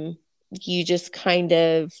 You just kind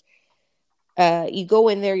of you go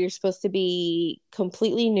in there, you're supposed to be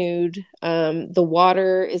completely nude. The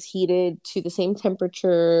water is heated to the same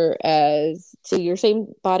temperature as to your same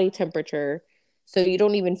body temperature, so you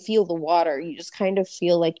don't even feel the water. You just kind of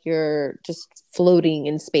feel like you're just floating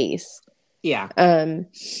in space. Yeah.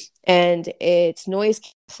 And it's noise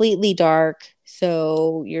completely dark,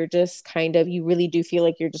 so you're just kind of, you really do feel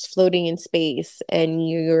like you're just floating in space, and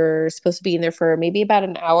you're supposed to be in there for maybe about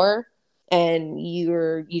an hour, and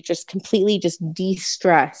you just completely just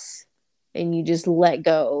de-stress, and you just let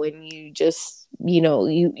go, and you just,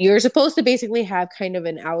 you're supposed to basically have kind of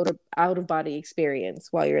an out of body experience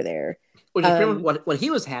while you're there. Which is pretty much what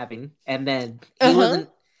he was having, and then Uh-huh.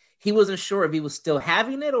 he wasn't sure if he was still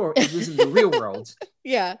having it or if he was in the real world.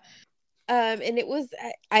 Yeah. And it was,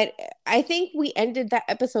 I think we ended that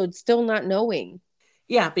episode still not knowing.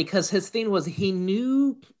 Yeah, because his thing was he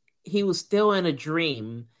knew he was still in a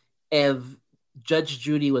dream if Judge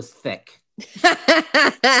Judy was thick.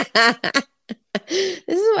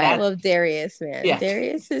 This is why I love Darius, man. Yeah.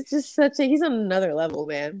 Darius is just he's on another level,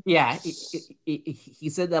 man. Yeah, he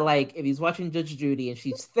said that, like, if he's watching Judge Judy and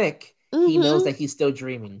she's thick, he knows that he's still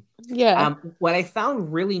dreaming. Yeah. What I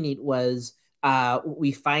found really neat was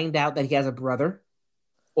we find out that he has a brother.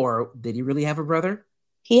 Or did he really have a brother?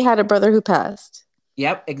 He had a brother who passed.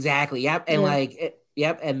 Yep, exactly. Yep, and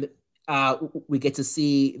and we get to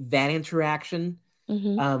see that interaction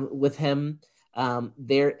with him.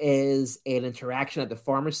 There is an interaction at the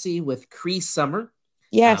pharmacy with Cree Summer.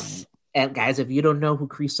 Yes. And guys, if you don't know who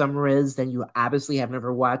Cree Summer is, then you obviously have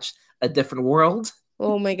never watched A Different World.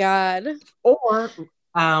 Oh my God. Or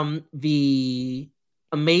the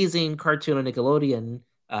amazing cartoon on Nickelodeon,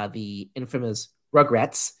 the infamous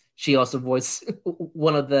Rugrats. She also voiced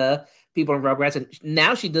one of the people in Rugrats, and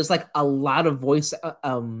now she does like a lot of voice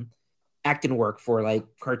acting work for like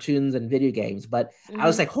cartoons and video games. But I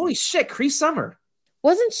was like, holy shit, Cree Summer.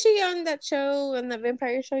 Wasn't she on that show, on that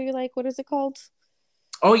vampire show you like? What is it called?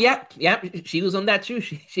 Oh yeah, yeah. She was on that too.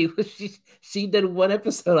 She did one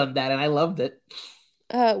episode on that, and I loved it.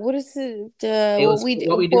 What is it? What we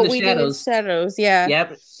do in the shadows. Yeah.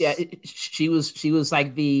 Yep. Yeah. She was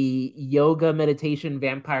like the yoga meditation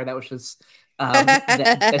vampire that was just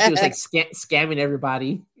that she was like scamming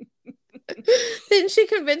everybody. Didn't she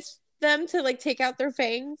convince them to like take out their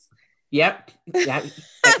fangs? Yep. Yeah.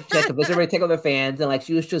 She convinced everybody to take out their fans, and like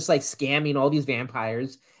she was just like scamming all these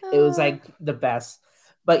vampires. It was like the best.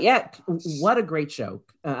 But yeah, what a great show!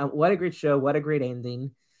 What a great show! What a great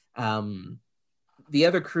ending! The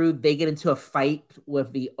other crew, they get into a fight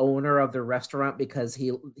with the owner of the restaurant because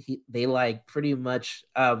they like pretty much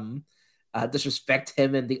disrespect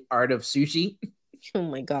him in the art of sushi. Oh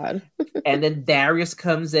my God. And then Darius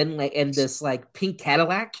comes in like in this like pink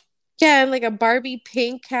Cadillac. Yeah, and like a Barbie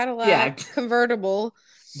pink Cadillac convertible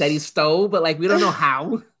that he stole, but like we don't know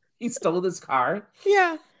how he stole this car.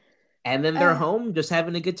 Yeah. And then they're home just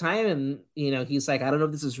having a good time, and he's like, I don't know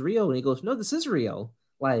if this is real. And he goes, no, this is real.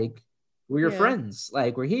 Like, we're your friends.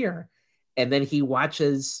 Like, we're here. And then he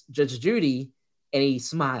watches Judge Judy and he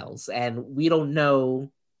smiles. And we don't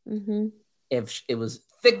know if it was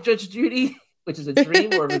thick Judge Judy, which is a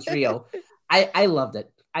dream, or if it's real. I loved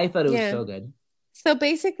it. I thought it was so good. So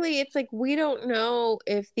basically, it's like we don't know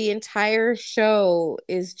if the entire show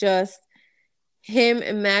is just him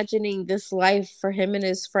imagining this life for him and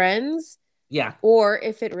his friends. Yeah. Or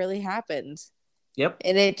if it really happened. Yep.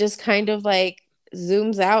 And it just kind of like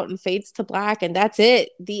zooms out and fades to black, and that's it.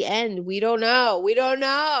 The end. We don't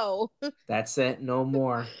know. That's it. No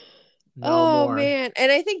more. No more. Man.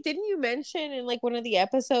 And I think, didn't you mention in like one of the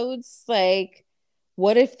episodes, like,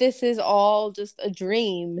 what if this is all just a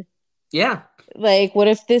dream? Yeah. Like, what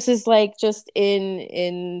if this is like just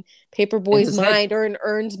in Paperboy's mind or in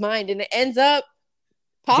Ern's mind, and it ends up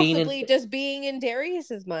possibly just being in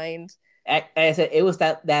Darius's mind? I said, it was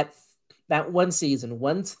that one season,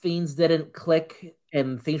 once things didn't click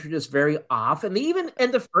and things were just very off. And even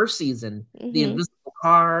in the first season, the invisible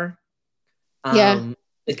car, the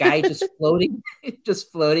the guy just floating,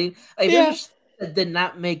 just floating. Like Yeah. there's just that did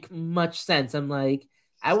not make much sense. I'm like,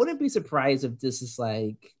 I wouldn't be surprised if this is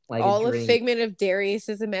like a All a dream. figment of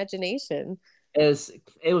Darius's imagination. It was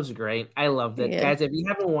it was great. I loved it, Yeah. guys. If you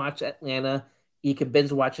haven't watched Atlanta, you can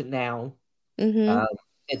binge watch it now. Mm-hmm. Um,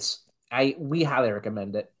 it's I we highly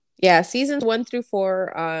recommend it. Yeah, seasons 1 through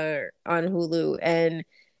 4 are on Hulu, and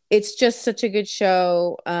it's just such a good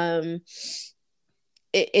show.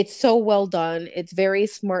 It's so well done. It's very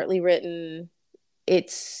smartly written.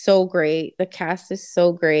 It's so great. The cast is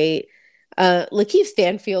so great. Lakeith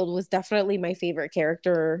Stanfield was definitely my favorite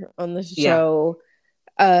character on the Yeah, show.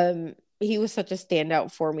 He was such a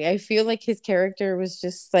standout for me. I feel like his character was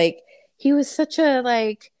just like he was such a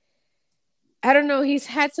like I don't know, he's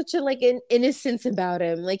had such a like an innocence about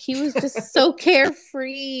him. Like he was just so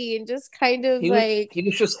carefree and just kind of like he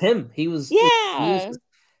was just him. He was yeah.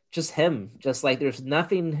 just him. Just like there's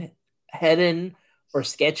nothing hidden or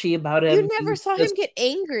sketchy about You him. He never was saw him just get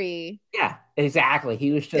angry. yeah, exactly.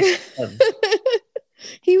 He was just him.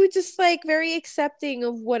 He was just like very accepting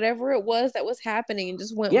of whatever it was that was happening and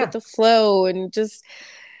just went with Yeah, the flow and just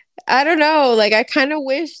I don't know, like I kind of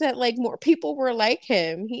wish that like more people were like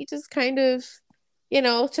him. He just kind of,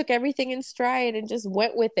 took everything in stride and just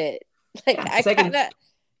went with it. Like yeah. I kind of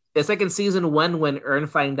It's like in season one when Ern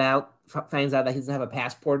finds out that he doesn't have a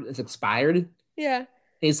passport, it's expired. yeah.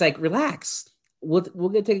 He's like, relax, we'll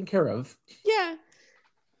get taken care of. Yeah.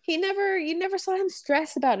 You never saw him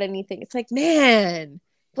stress about anything. It's like, man,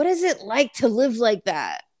 what is it like to live like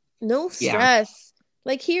that? No Yeah, stress.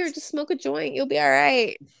 Like here, just smoke a joint. You'll be all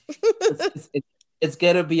right. it's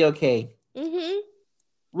gonna be okay. Mm-hmm.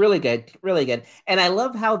 Really good, really good. And I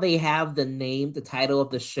love how they have the title of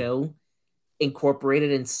the show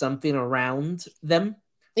incorporated in something around them,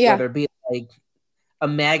 Yeah. whether it be like a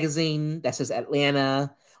magazine that says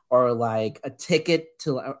Atlanta or like a ticket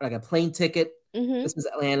to like a plane ticket. Mm-hmm. This is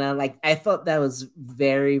Atlanta. Like I thought that was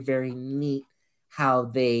very, very neat how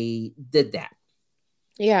they did that.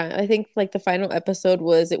 Yeah. I think like the final episode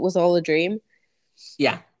was it was all a dream.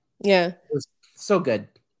 Yeah, Yeah. it was so good.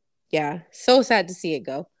 Yeah. So sad to see it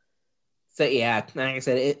go. So yeah, like I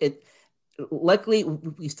said, it luckily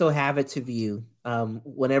we still have it to view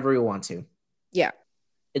whenever we want to. Yeah.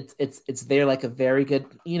 It's there like a very good,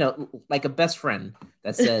 like a best friend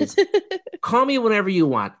that says, "Call me whenever you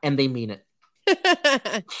want," and they mean it.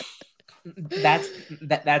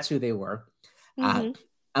 That's who they were. Uh,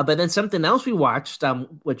 Mm-hmm. but then something else we watched,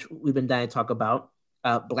 which we've been dying to talk about,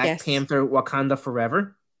 Black Yes. Panther: Wakanda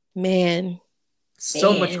Forever. Man.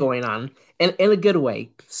 So much Man. going on, and in a good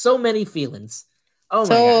way. So many feelings. Oh my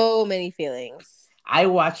god! So many feelings. I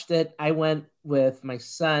watched it. I went with my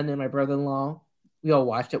son and my brother-in-law. We all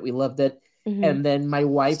watched it. We loved it. Mm-hmm. And then my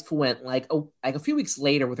wife went like a few weeks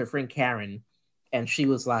later with her friend Karen, and she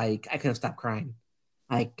was like, I couldn't stop crying.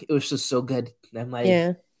 Like it was just so good. And I'm like,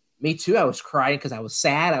 Yeah. me too. I was crying because I was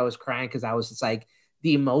sad. I was crying because I was just like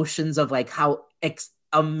the emotions of like how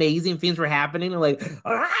amazing things were happening. And like,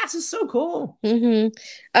 this is so cool.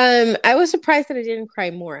 Mm-hmm. I was surprised that I didn't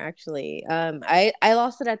cry more actually. I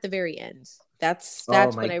lost it at the very end. Oh That's my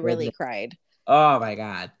when I really goodness. cried. Oh my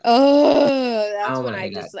god. Oh, that's Oh when my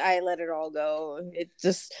god. I let it all go. It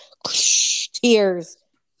just tears.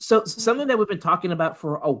 So something that we've been talking about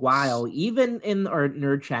for a while, even in our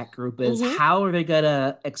nerd chat group, is Mm-hmm. how are they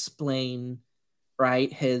gonna explain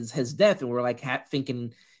right his death? And we're like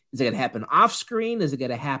thinking, is it gonna happen off screen? Is it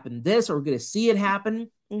gonna happen this? Or we're gonna see it happen?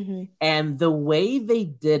 Mm-hmm. And the way they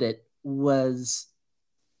did it was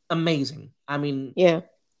amazing. I mean, Yeah.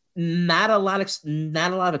 not a lot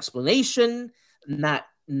of explanation, not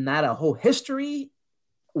a whole history.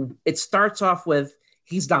 It starts off with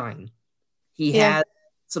he's dying. He Yeah. has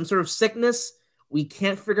some sort of sickness. We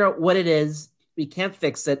can't figure out what it is. We can't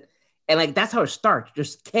fix it. And like that's how it starts,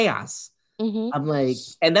 just chaos. Mm-hmm. I'm like,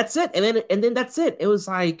 and that's it. And then that's it. It was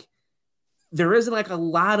like there isn't like a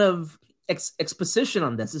lot of exposition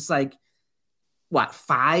on this. It's like what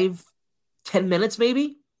 5-10 minutes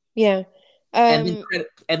maybe, Yeah. and then Um.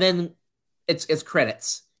 and then it's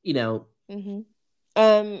credits. Mm-hmm.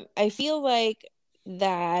 I feel like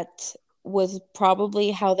that was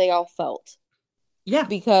probably how they all felt Yeah,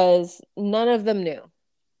 because none of them knew.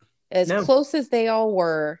 As no, close as they all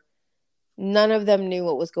were, none of them knew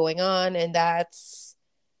what was going on, and that's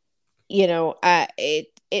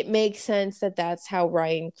it makes sense that that's how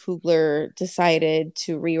Ryan Coogler decided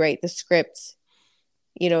to rewrite the script.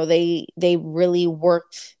 They really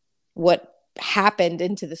worked what happened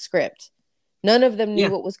into the script. None of them knew yeah,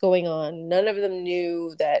 what was going on. None of them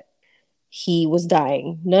knew that he was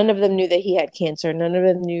dying. None of them knew that he had cancer. None of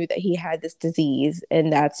them knew that he had this disease.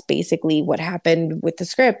 And that's basically what happened with the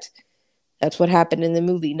script. That's what happened in the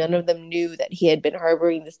movie. None of them knew that he had been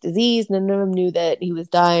harboring this disease. None of them knew that he was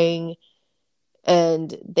dying.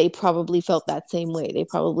 And they probably felt that same way. They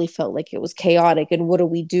probably felt like it was chaotic. And what do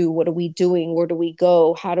we do? What are we doing? Where do we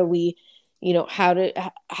go? How do we, how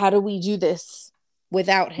do we do this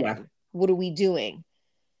without him? Yeah. What are we doing?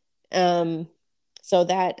 So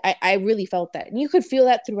that I really felt that. And you could feel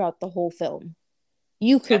that throughout the whole film.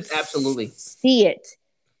 You could absolutely see it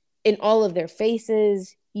in all of their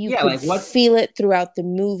faces. You could feel it throughout the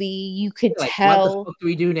movie. You could tell. What the fuck do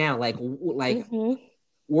we do now?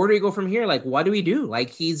 Where do we go from here? Like, what do we do? Like,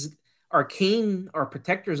 he's our king, our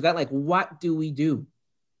protector's got, like, what do we do?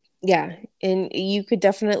 Yeah. And you could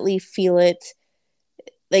definitely feel it.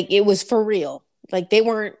 Like, it was for real. Like, they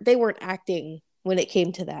weren't acting when it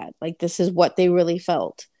came to that. Like, this is what they really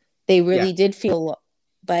felt. They really did feel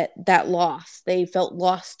that loss. They felt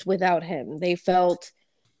lost without him. They felt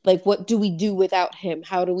like, what do we do without him?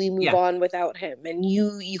 How do we move on without him? And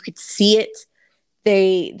you could see it.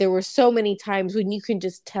 There were so many times when you can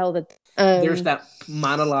just tell that there's that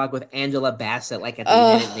monologue with Angela Bassett, like at the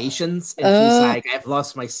United Nations, and she's like, I've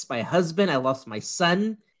lost my husband, I lost my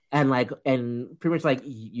son, and pretty much like,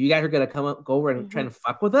 you guys are gonna go over and try to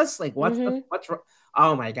fuck with us? Like, what's wrong?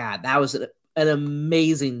 Oh my god, that was an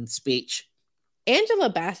amazing speech. Angela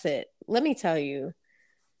Bassett, let me tell you,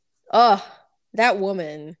 that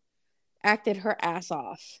woman acted her ass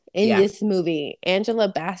off in this movie. Angela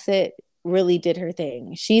Bassett really did her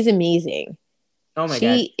thing. She's amazing. Oh my god.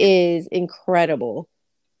 She is incredible.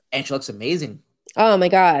 And she looks amazing. Oh my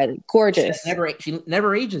god. Gorgeous. She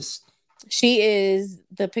never ages. She is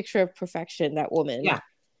the picture of perfection, that woman. Yeah.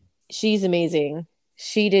 She's amazing.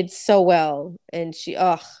 She did so well. And she,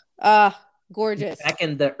 gorgeous. Back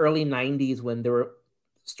in the early 90s when they were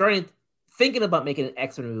thinking about making an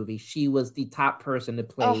X-Men movie, she was the top person to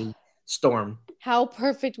play Storm. How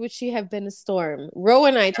perfect would she have been as Storm? Ro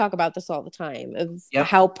and I talk about this all the time of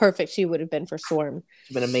how perfect she would have been for Storm.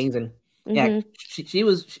 She's been amazing. Yeah, she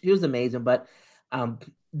was amazing. But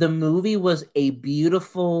the movie was a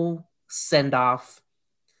beautiful send-off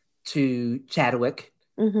to Chadwick.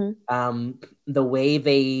 The way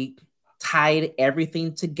they tied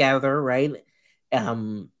everything together, right?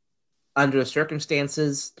 Under the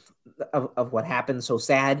circumstances of what happened so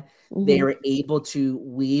sad, they were able to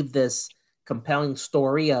weave this compelling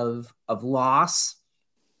story of loss,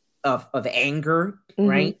 of anger,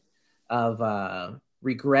 right? Of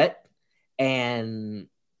regret, and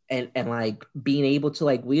like being able to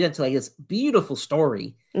like weave into like this beautiful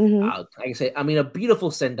story. Like I said, I mean, a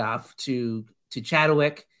beautiful send off to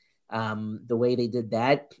Chadwick, the way they did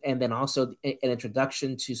that, and then also an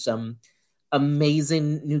introduction to some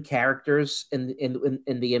amazing new characters in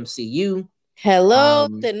the MCU. Hello,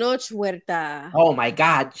 Tenoch Huerta. Oh my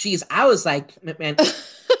god, jeez! I was like, man,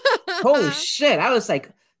 holy shit! I was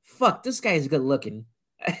like, fuck, this guy is good looking.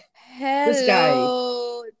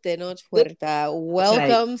 Hello, Tenoch Huerta.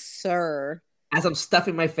 Welcome, sir. As I'm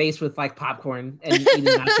stuffing my face with like popcorn and eating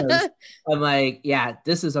nachos, I'm like, yeah,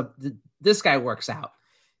 this guy works out.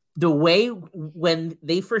 The way when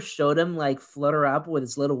they first showed him like flutter up with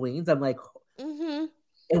his little wings, I'm like,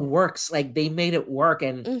 it works. Like they made it work.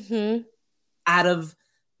 And out of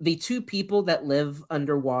the two people that live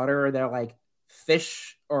underwater, they're like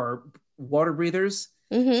fish or water breathers.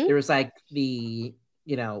 There was like we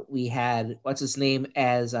had what's his name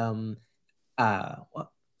as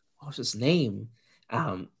what's his name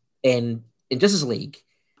in Justice League,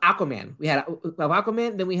 Aquaman. We had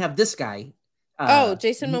Aquaman, then we have this guy.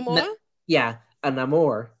 Jason Momoa?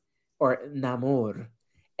 Namor or Namor.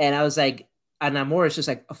 And I was like, Namor is just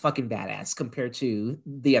like a fucking badass compared to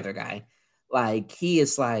the other guy. Like he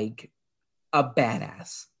is like a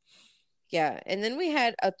badass. Yeah, and then we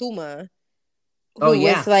had Atuma, who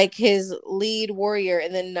was like his lead warrior,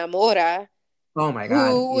 and then Namora. Oh my god,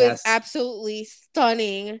 who was absolutely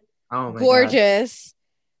stunning. Oh my gorgeous.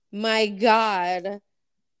 God. My god,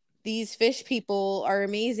 these fish people are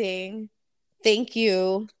amazing. Thank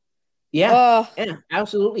you. Yeah, yeah,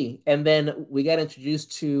 absolutely. And then we got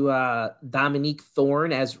introduced to Dominique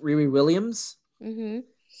Thorne as Riri Williams.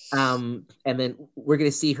 And then we're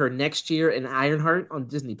gonna see her next year in Ironheart on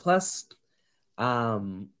Disney Plus.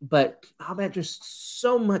 But oh man, just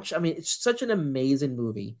so much. I mean, it's such an amazing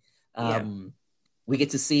movie. We get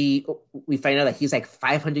to see. We find out that he's like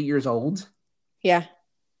 500 years old. Yeah,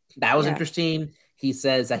 that was interesting. He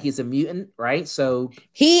says that he's a mutant, right? So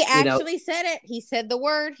he actually said it. He said the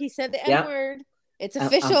word. He said the N-word. It's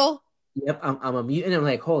official. I'm a mutant. I'm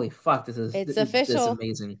like, holy fuck, this is official. This is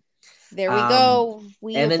amazing. There we Um, go.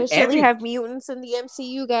 We and then officially have mutants in the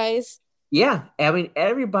MCU, guys. yeah, I mean,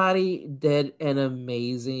 everybody did an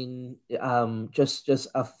amazing, just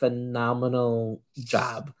a phenomenal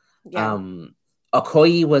job. Yeah. Um,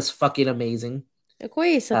 Okoye was fucking amazing.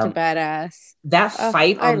 Okoye is such a Um, badass. that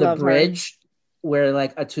fight I on the love her. bridge where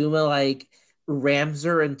like Atuma like rams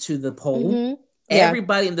her into the pole. Mm-hmm. Yeah.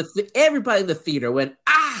 Everybody in the theater went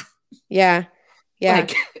ah Yeah. Yeah.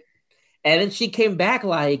 like, and then she came back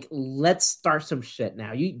like, let's start some shit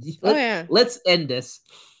now. Oh yeah. Let's end this.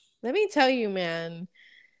 Let me tell you, man.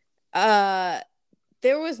 Uh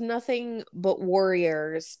there was nothing but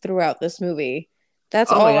warriors throughout this movie.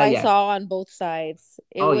 That's Oh my all god, I yeah. saw on both sides.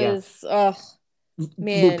 It Oh yeah. was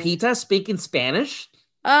man. Lupita speaking Spanish.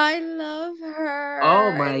 I love Oh her.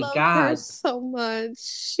 I my love her god. so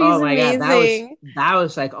much. Oh She's my god. amazing. That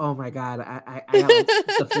was like, oh my god. I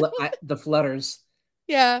got like the flutters.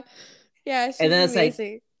 Yeah. Yeah, And she's then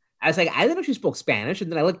amazing. I was like, I didn't know she spoke Spanish,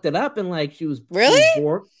 and then I looked it up, and like she was Really?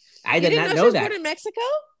 born. I You did didn't not know she know was born that. in Mexico?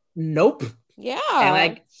 Nope. And Yeah.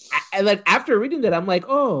 like, like after reading that, I'm like,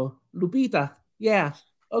 oh, Lupita, yeah,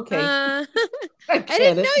 okay, I I get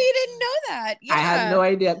didn't know it. you didn't know that. I had Yeah. no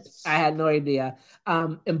idea. I had no idea.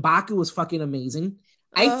 M'Baku was fucking amazing.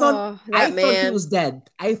 Oh, I that thought he man. was dead.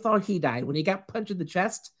 I thought he died when he got punched in the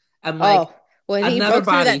chest. I'm like, Oh, when he another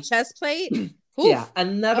broke through that body. chest plate. Yeah, Oof.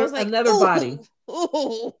 I was like, another body, ooh,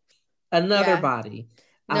 ooh. another Yeah. body.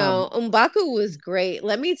 No, M'Baku was great.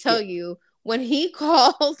 Let me Yeah. tell you, when he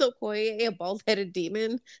called Okoye a bald-headed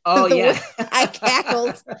demon, Oh the yeah, way I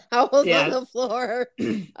cackled, I was on yeah. the floor.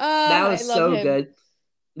 That I was love so him. good.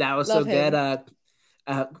 That was so Love good.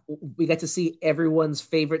 him. We got to see everyone's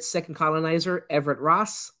favorite second colonizer, Everett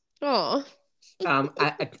Ross. Oh,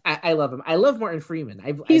 I love him. I love Martin Freeman.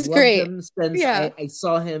 I've he's loved great. him since Yeah. I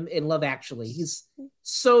saw him in Love Actually. He's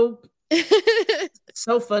so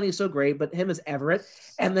funny, so great. But him as Everett,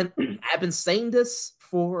 and then I've been saying this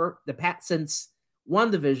for the pat since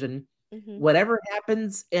WandaVision. Mm-hmm. Whatever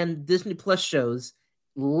happens in Disney Plus shows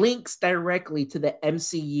links directly to the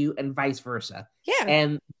MCU and vice versa. Yeah.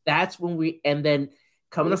 And that's when and then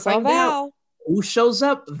coming we to find out who shows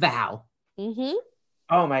up, Val. Mm-hmm.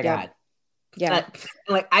 Oh my god. Yeah.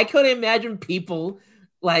 Like I couldn't imagine people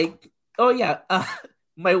like, oh yeah,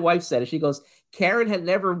 my wife said it. She goes, Karen had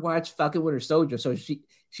never watched Falcon Winter Soldier, so she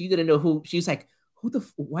didn't know who. She's like,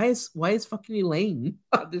 why is fucking Elaine?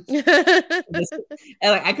 And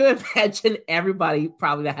like I could imagine everybody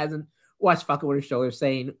probably that hasn't watched Falcon Winter Soldier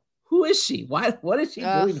saying, who is she? What is she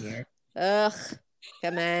doing here? Ugh,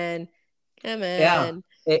 come on. Yeah,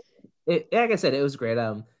 like I said, it was great.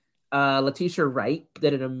 Letitia Wright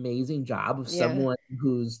did an amazing job of someone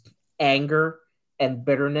whose anger and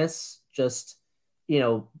bitterness just,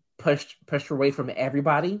 pushed her away from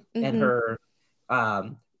everybody, mm-hmm. and her,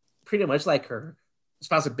 pretty much like her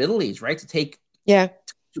responsibilities, right,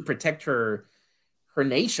 to protect her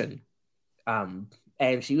nation,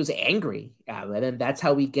 and she was angry, and then that's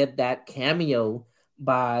how we get that cameo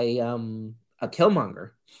by a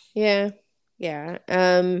Killmonger. Yeah.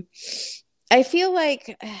 I feel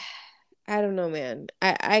like I don't know, man.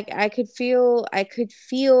 I could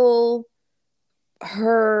feel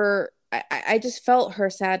her. I just felt her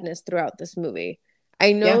sadness throughout this movie.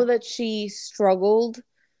 I know that she struggled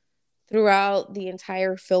throughout the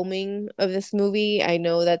entire filming of this movie. I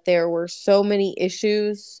know that there were so many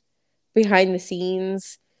issues behind the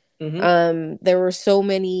scenes. Mm-hmm. There were so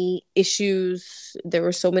many issues. There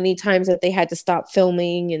were so many times that they had to stop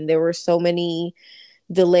filming, and there were so many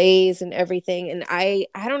delays and everything. And I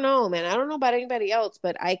don't know, man. I don't know about anybody else,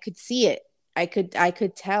 but I could see it. I could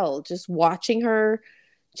tell just watching her,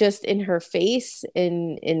 just in her face,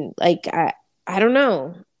 and like I don't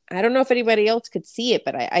know. I don't know if anybody else could see it,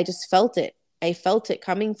 but I just felt it. I felt it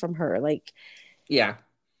coming from her. Like, yeah,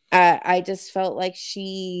 I just felt like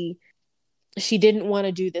she didn't want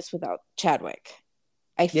to do this without Chadwick.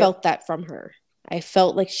 I felt that from her. I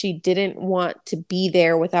felt like she didn't want to be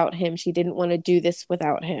there without him. She didn't want to do this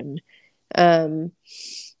without him. And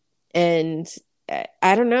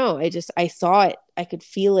I don't know. I saw it. I could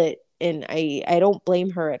feel it. And I don't blame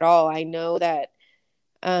her at all. I know that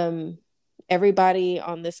everybody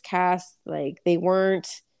on this cast, like, they weren't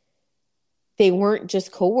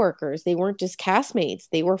just coworkers. They weren't just castmates.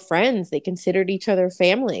 They were friends. They considered each other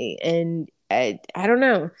family. And I don't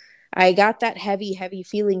know. I got that heavy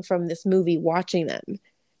feeling from this movie watching them.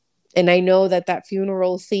 And I know that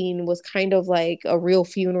funeral scene was kind of like a real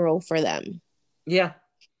funeral for them. Yeah.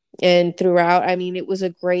 And throughout, I mean, it was a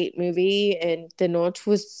great movie, and Tenoch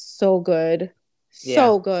was so good.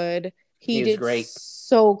 So good. He did great.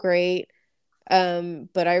 So great.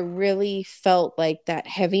 But I really felt like that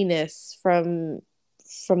heaviness from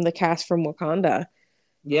the cast from Wakanda,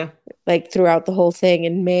 Yeah. like throughout the whole thing.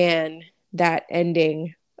 And man, that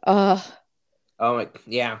ending. Uh Oh my,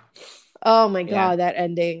 yeah. oh my Yeah. god, that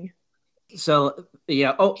ending. So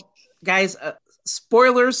yeah. Oh, guys,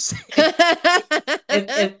 spoilers.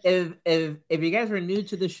 If you guys are new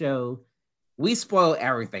to the show, we spoil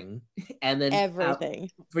everything. And then Everything.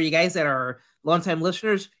 for you guys that are longtime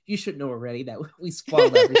listeners, you should know already that we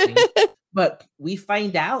spoiled everything. But we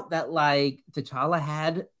find out that like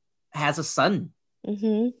T'Challa has a son,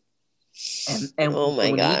 Mm-hmm. and Oh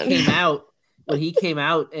my when god. he came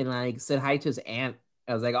out and like said hi to his aunt,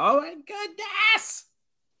 I was like, oh my goodness.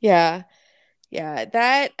 Yeah. Yeah.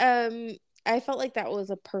 That I felt like that was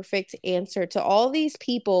a perfect answer to all these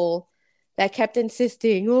people that kept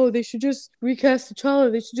insisting, oh, they should just recast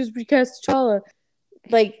T'Challa. They should just recast T'Challa.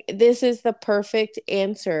 Like, this is the perfect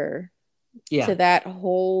answer Yeah. to that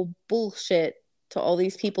whole bullshit, to all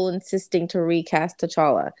these people insisting to recast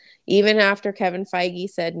T'Challa. Even after Kevin Feige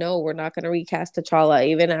said, no, we're not going to recast T'Challa.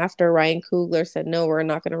 Even after Ryan Coogler said, no, we're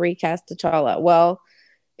not going to recast T'Challa. Well,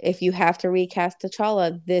 if you have to recast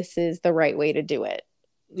T'Challa, this is the right way to do it.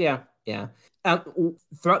 Yeah. Yeah.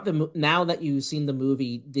 Throughout now that you've seen the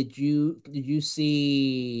movie, did you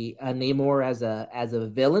see Namor as a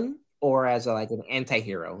villain or as like an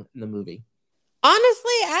anti-hero in the movie?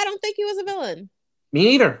 Honestly, I don't think he was a villain. Me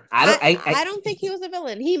neither. I don't. I don't think he was a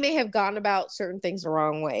villain. He may have gone about certain things the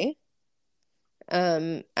wrong way.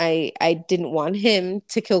 I didn't want him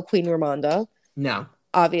to kill Queen Ramonda. No.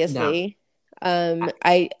 Obviously. No.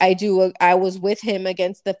 I was with him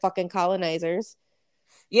against the fucking colonizers.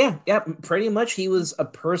 Yeah, yeah, pretty much. He was a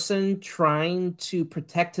person trying to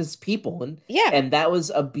protect his people, Yeah. and that was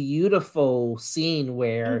a beautiful scene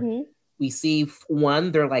where Mm-hmm. we see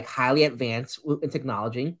one, they're like highly advanced in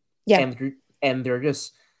technology, Yeah. and they're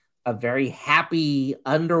just a very happy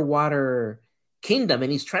underwater kingdom, and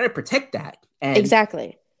he's trying to protect that. And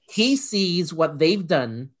Exactly. he sees what they've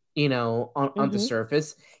done, on the Mm-hmm.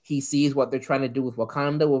 surface. He sees what they're trying to do with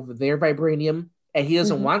Wakanda with their vibranium, and he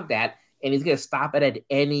doesn't Mm-hmm. want that, and he's going to stop it at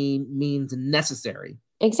any means necessary,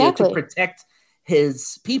 to Exactly. protect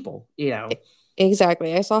his people.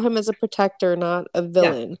 Exactly. I saw him as a protector, not a Yeah,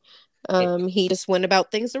 villain. He just went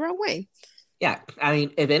about things the wrong way. yeah. I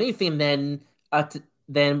mean, if anything, then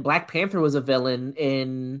Black Panther was a villain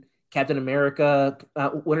in Captain America,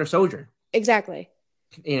 Winter Soldier. Exactly.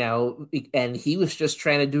 And he was just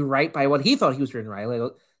trying to do right by what he thought he was doing right.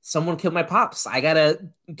 Like, someone killed my pops. I gotta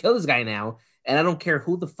kill this guy now, and I don't care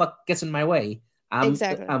who the fuck gets in my way. I'm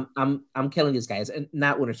Exactly. I'm killing these guys, and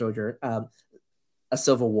not Winter Soldier. A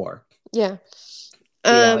Civil War. Yeah.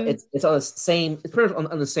 It's on the same. It's pretty much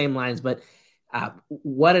on the same lines, but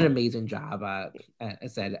what an amazing job! I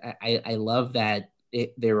said I love that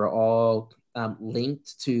they were all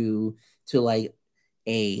linked to like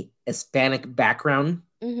a Hispanic background.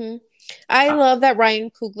 Mm-hmm. I love that Ryan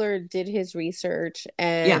Coogler did his research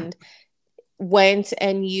Yeah. and went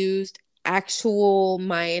and used actual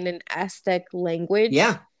Mayan and Aztec language.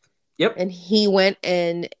 Yeah. Yep. And he went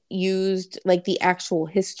and used like the actual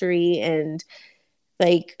history and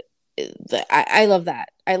like I love that.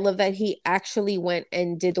 I love that he actually went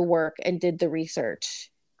and did the work and did the research.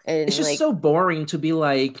 And It's just like, so boring to be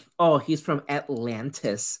like, oh, he's from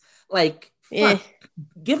Atlantis. Like, eh,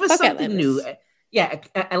 give us fuck something Atlantis. new. Yeah,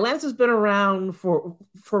 Atlantis has been around for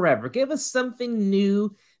forever. Give us something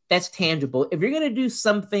new that's tangible. If you're gonna do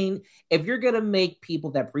something, if you're gonna make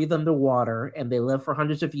people that breathe underwater and they live for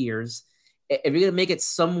hundreds of years, if you're gonna make it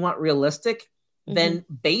somewhat realistic, then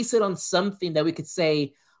base it on something that we could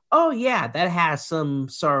say, oh yeah, that has some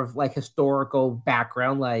sort of like historical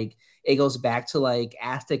background, like it goes back to like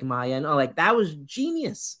Aztec Mayan. Oh, like that was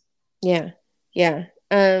genius. Yeah. Yeah.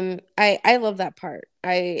 I love that part.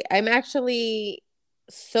 I'm actually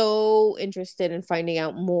so interested in finding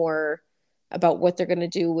out more about what they're gonna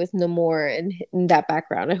do with Namor and that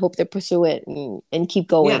background. I hope they pursue it and keep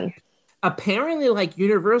going. Yeah. Apparently, like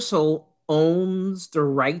Universal owns the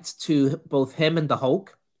rights to both him and the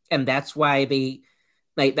Hulk, and that's why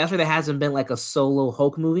there hasn't been like a solo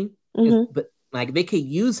Hulk movie. But like they could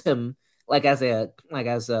use him like as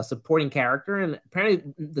a supporting character, and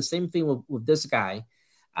apparently the same thing with this guy.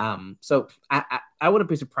 So I wouldn't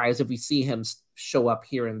be surprised if we see him show up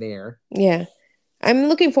here and there. Yeah. I'm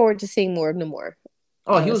looking forward to seeing more of Namor.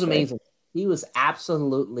 Oh, honestly. He was amazing. He was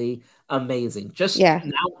absolutely amazing. Just Yeah.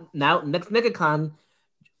 now next MegaCon,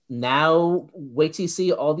 now wait till you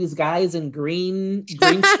see all these guys in green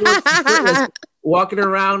suits walking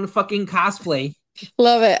around fucking cosplay.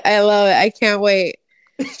 Love it. I love it. I can't wait.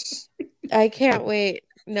 I can't wait.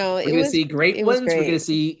 No, We're gonna see great it was ones. We're gonna great.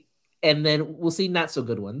 see, and then we'll see not so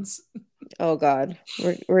good ones. Oh God,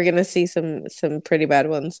 we're gonna see some pretty bad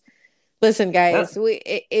ones. Listen, Uh, guys,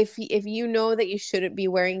 if you know that you shouldn't be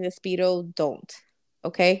wearing the Speedo, don't.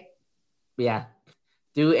 Okay? yeah,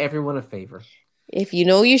 do everyone a favor. If you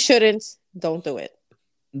know you shouldn't, don't do it.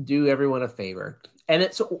 Do everyone a favor. And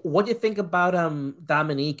it's what do you think about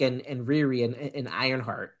Dominique and Riri and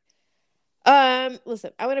Ironheart?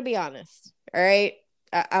 Listen, I'm gonna be honest. All right,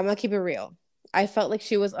 I'm gonna keep it real. I felt like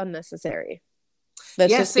she was unnecessary.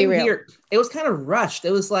 Let's Yeah, just be same real. here. It was kind of rushed.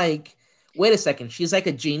 It was like, wait a second, she's like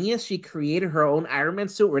a genius. She created her own Iron Man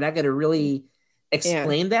suit. We're not gonna really Yeah.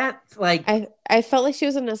 explain that. Like, I felt like she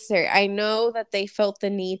was unnecessary. I know that they felt the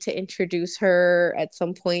need to introduce her at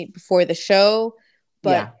some point before the show, but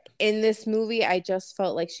yeah, in this movie, I just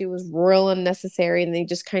felt like she was real unnecessary, and they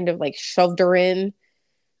just kind of like shoved her in.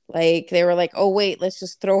 Like they were like, "Oh wait, let's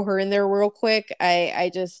just throw her in there real quick."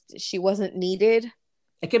 I just she wasn't needed.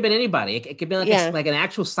 it could have been anybody. It could be like Yeah, like an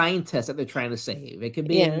actual scientist that they're trying to save. It could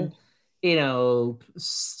be yeah, in,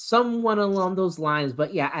 someone along those lines.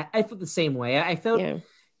 But yeah, I felt the same way. I felt yeah.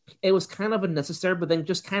 it was kind of unnecessary, but then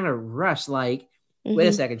just kind of rushed. Like, wait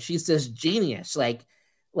a Hmm. second, she's this genius.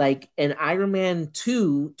 Like in Iron Man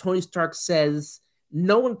 2, Tony Stark says,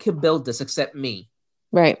 no one can build this except me.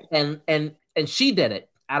 Right. And she did it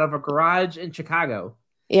out of a garage in Chicago.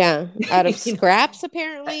 Yeah, out of You know, scraps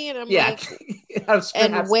apparently, and I'm yeah, like, out of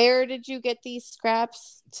and scraps. where did you get these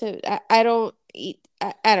scraps to I don't eat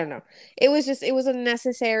I don't know. It was just it was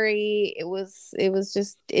unnecessary. It was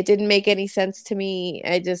just it didn't make any sense to me.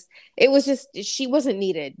 It was just she wasn't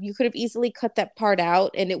needed. You could have easily cut that part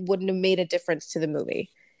out and it wouldn't have made a difference to the movie.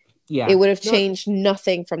 It Yeah. would have No, changed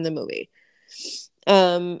nothing from the movie.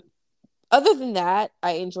 Um Other than that,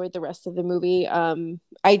 I enjoyed the rest of the movie.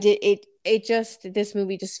 I did it just this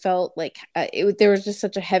movie just felt like there was just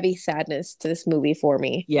such a heavy sadness to this movie for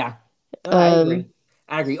me. yeah. No, I Um agree.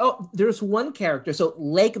 I agree. Oh, there's one character. So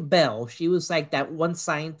Lake Bell, she was like that one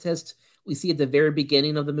scientist we see at the very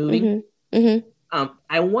beginning of the movie. mhm. Mhm.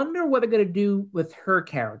 I wonder what they're gonna do with her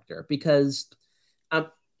character because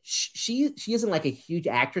um, she isn't like a huge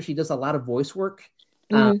actress. She does a lot of voice work.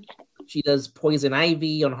 Um, Mhm. she does Poison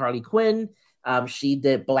Ivy on Harley Quinn. She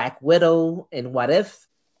did Black Widow in What If,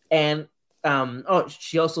 and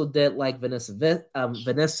she also did like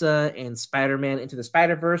Vanessa and Spider Man Into the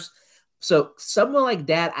Spider Verse. So someone like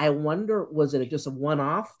that, I wonder, was it just a one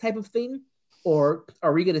off type of thing, or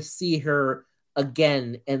are we gonna see her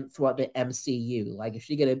again and throughout the MCU? Like, is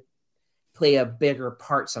she gonna play a bigger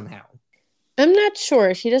part somehow? I'm not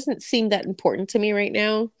sure. She doesn't seem that important to me right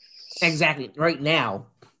now. Exactly right now,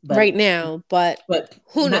 Right but now, but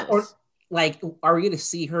who not or knows? like, are we going to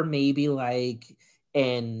see her maybe like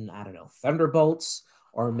in, I don't know, Thunderbolts,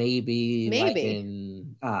 or maybe like Maybe.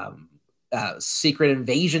 in Secret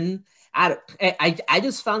Invasion? I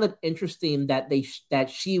just found it interesting that that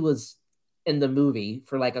she was in the movie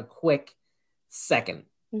for like a quick second.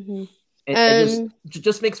 Hmm. It Um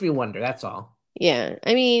just makes me wonder. That's all. yeah.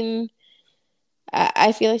 I mean,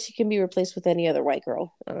 I feel like she can be replaced with any other white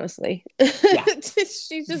girl, honestly. Yeah.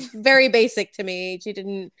 She's just very basic to me. She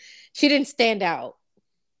didn't stand out.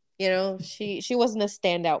 You know, she wasn't a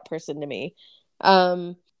standout person to me.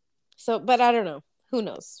 Um so but I don't know. Who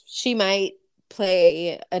knows? She might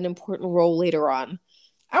play an important role later on.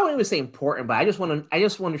 I wouldn't even say important, but I just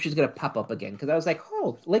wonder if she's gonna pop up again because I was like,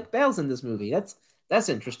 oh, Lake Bell's in this movie. That's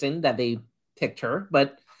interesting that they picked her,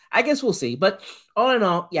 but I guess we'll see. But all in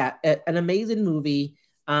all, yeah, an amazing movie.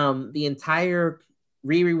 The entire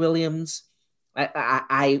Riri Williams,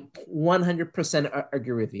 I 100%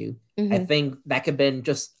 agree with you. I Hmm. think that could have been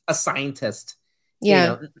just a scientist,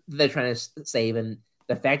 Yeah. they're trying to save, and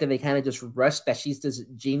the fact that they kind of just rushed that she's this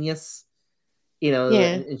genius, Yeah.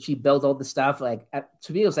 and she built all the stuff. Like,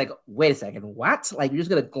 to me, it was like, wait a second, what? Like, you're just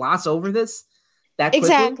gonna gloss over this that quickly?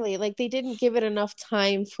 Exactly. Like they didn't give it enough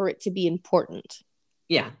time for it to be important.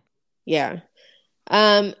 Yeah. Yeah.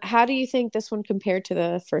 How do you think this one compared to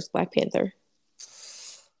the first Black Panther?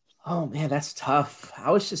 Oh man, that's tough.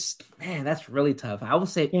 Man, that's really tough. I would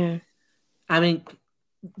say, Yeah. I mean,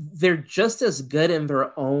 they're just as good in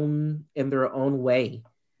their own way.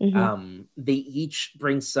 Hmm. They each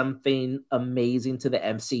bring something amazing to the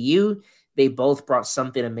MCU. They both brought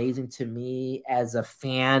something amazing to me as a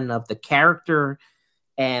fan of the character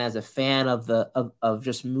and as a fan of of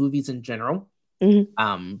just movies in general. Hmm.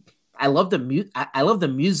 Um, I love the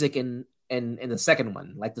music in the second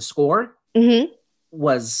one. Like, the score Hmm.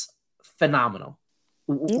 was phenomenal.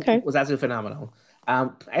 Okay. Was absolutely phenomenal. I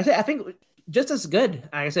think just as good.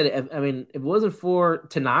 Like I said, I mean, if it wasn't for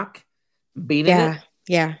Tanakh being in Yeah. it,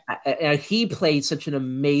 Yeah. He played such an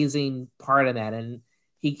amazing part in that, and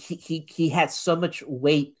he had so much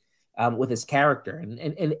weight with his character,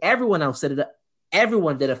 and everyone else did it.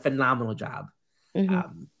 Everyone did a phenomenal job.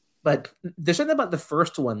 Mm-hmm. But there's something about the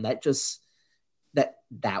first one that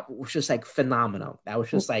was just like phenomenal. That was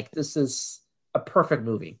just like, this is a perfect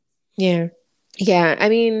movie. Yeah. Yeah. I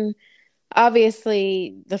mean,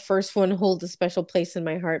 obviously the first one holds a special place in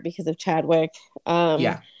my heart because of Chadwick.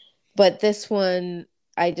 Yeah. But this one,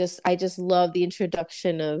 I just love the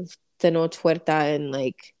introduction of Tenoch Huerta and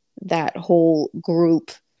like that whole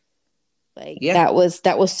group. Like Yeah. that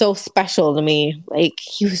was so special to me. Like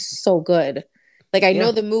he was so good. Like I know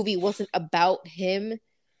Yeah. the movie wasn't about him,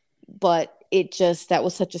 but it just that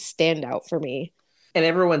was such a standout for me. And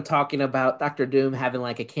everyone talking about Doctor Doom having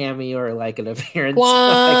like a cameo or like an appearance.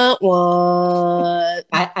 Like, What?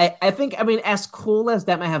 I think, I mean, as cool as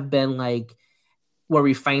that might have been, like where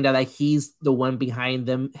we find out that he's the one behind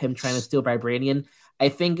him trying to steal vibranium, I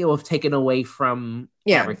think it would have taken away from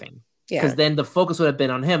Yeah. everything. Because Yeah. then the focus would have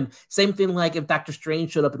been on him. Same thing like if Doctor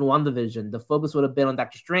Strange showed up in WandaVision, the focus would have been on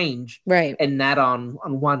Doctor Strange Right. and not on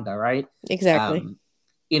Wanda, right? Exactly. Um,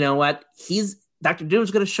 you know what? Doctor Doom's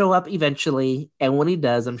going to show up eventually, and when he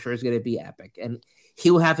does, I'm sure it's going to be epic, and he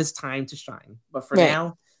will have his time to shine. But for Right.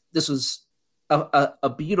 now, this was a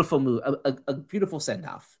beautiful move, a beautiful send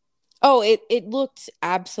off. Oh, it looked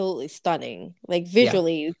absolutely stunning. Like Yeah,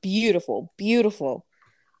 visually beautiful, beautiful.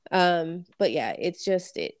 But yeah, it's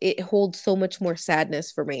just it holds so much more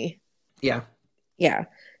sadness for me. yeah. Yeah.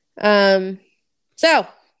 Um so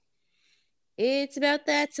it's about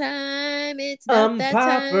that time. It's about that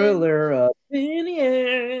time. Unpopular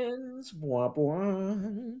opinions. Blah, blah.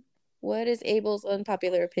 What is Abel's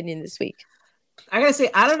unpopular opinion this week? I gotta say,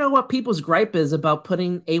 I don't know what people's gripe is about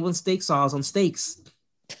putting A1 steak sauce on steaks.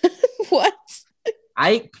 What?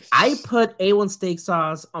 I put A1 steak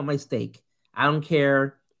sauce on my steak. I don't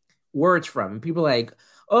care where it's from. People are like,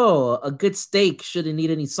 oh, a good steak shouldn't need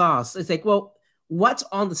any sauce. It's like, well, what's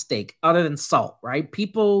on the steak other than salt, right?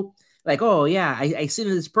 People like, oh yeah, I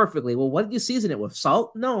seasoned this perfectly. Well, what did you season it with?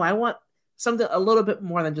 Salt? No, I want something a little bit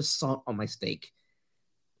more than just salt on my steak.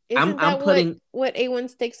 Isn't I'm that what putting A1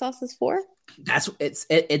 steak sauce is for? it's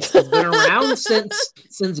been around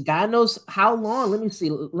since God knows how long. Let me see.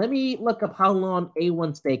 Let me look up how long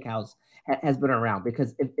A1 Steakhouse has been around,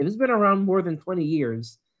 because if it's been around more than 20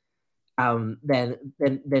 years, then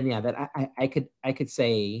yeah, that I could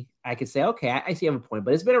say okay, I see you have a point,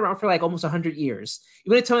 but it's been around for like almost 100 years.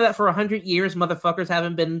 You're gonna tell me that for 100 years, motherfuckers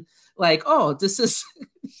haven't been like, oh, this is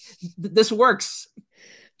this works.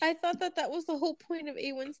 I thought that was the whole point of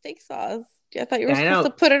A1 steak sauce. I thought you were Yeah, I supposed to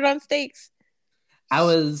know. put it on steaks. I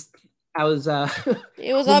was I was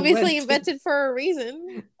It was we obviously went invented for a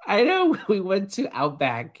reason. I know we went to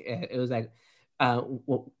Outback. And it was like uh,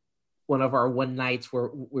 one of our one nights where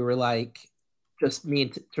we were like just me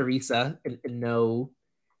and Teresa and no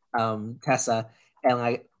Tessa, and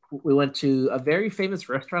like we went to a very famous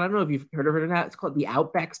restaurant. I don't know if you've heard of it or not. It's called the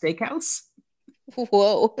Outback Steakhouse,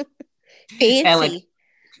 Whoa. and like Fancy.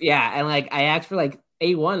 yeah, and like I asked for like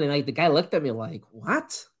A1, and like the guy looked at me like,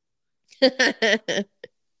 "What?"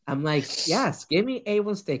 I'm like, "Yes, give me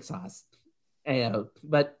A1 steak sauce."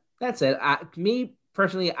 But that's it. Me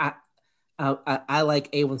personally, I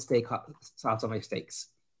like A1 steak sauce on my steaks.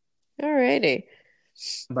 Alrighty.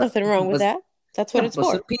 But Nothing wrong with but that. That's what yeah, it's but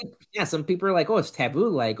for. some people are like, oh, it's taboo.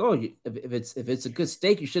 Like, oh, if it's a good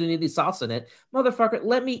steak, you shouldn't need any sauce in it, motherfucker.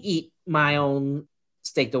 Let me eat my own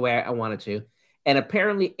steak the way I wanted to. And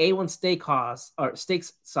apparently, A1 steak sauce or steak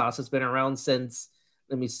sauce has been around since,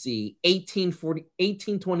 let me see, 1840,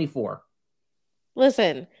 1824.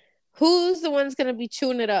 Listen, who's the one's gonna be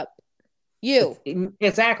chewing it up? You.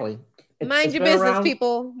 Exactly. Mind It's your been business, around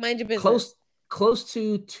people. Mind your close business. close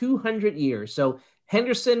to 200 years. So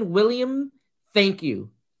Henderson William, thank you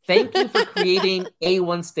for creating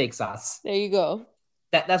A1 steak sauce. There you go.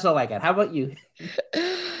 That's all I got. How about you?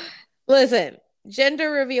 Listen, gender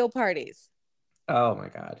reveal parties. Oh my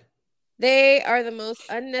god. They are the most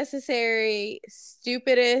unnecessary,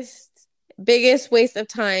 stupidest, biggest waste of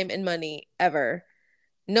time and money ever.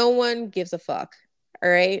 No one gives a fuck. All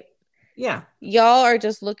right. Yeah. Y'all are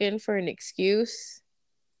just looking for an excuse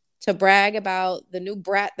to brag about the new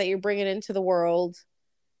brat that you're bringing into the world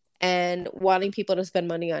and wanting people to spend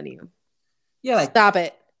money on you. Yeah, Stop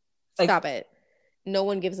it. like Stop it. No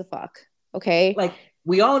one gives a fuck. Okay. like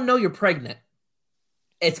we all know you're pregnant.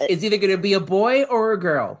 It's either gonna be a boy or a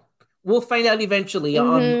girl. We'll find out eventually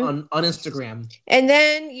on Mm-hmm. on Instagram. And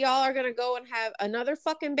then y'all are gonna go and have another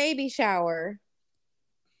fucking baby shower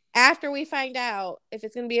after we find out if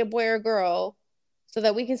it's gonna be a boy or girl, so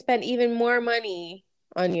that we can spend even more money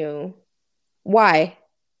on you. Why?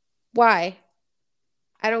 Why?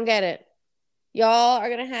 I don't get it. Y'all are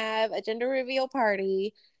going to have a gender reveal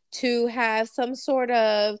party to have some sort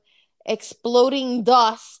of exploding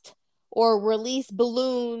dust or release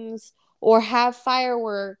balloons or have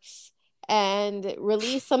fireworks and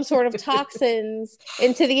release some sort of toxins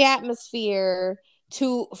into the atmosphere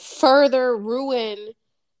to further ruin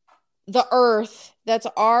the earth that's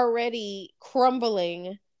already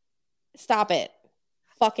crumbling. Stop it.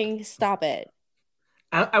 Fucking stop it.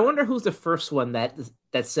 I wonder who's the first one that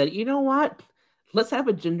said, you know what? Let's have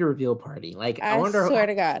a gender reveal party. Like, I swear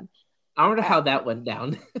to God. I wonder how that went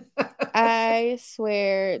down. I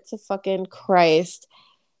swear to fucking Christ.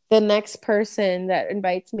 The next person that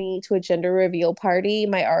invites me to a gender reveal party,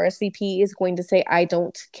 my RSVP is going to say, I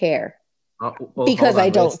don't care. Well, because I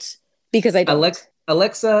don't. Because I don't.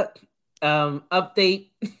 Alexa, update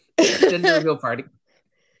gender reveal party.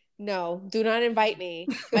 No, do not invite me.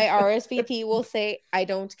 My RSVP will say, I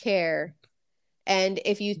don't care. And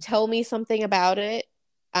if you tell me something about it,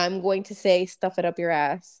 I'm going to say, stuff it up your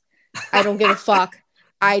ass. I don't give a fuck.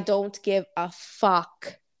 I don't give a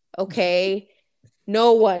fuck. Okay?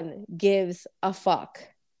 No one gives a fuck.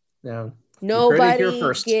 No. Nobody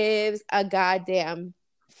gives a goddamn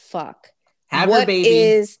fuck. Have what your baby.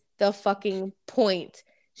 Is the fucking point?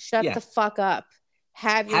 Shut the fuck up.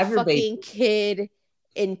 Have your fucking kid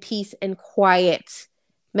in peace and quiet.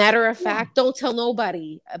 Matter of fact, don't tell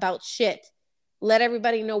nobody about shit. Let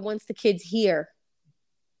everybody know once the kid's here.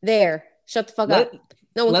 There. Shut the fuck up.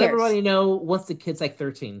 No one cares. Let everybody know once the kid's like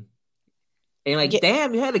 13. And like,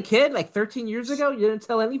 damn, you had a kid like 13 years ago? You didn't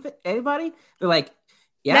tell anybody? They're like,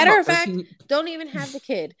 yeah. Matter of fact, don't even have the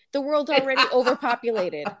kid. The world's already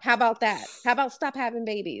overpopulated. How about that? How about stop having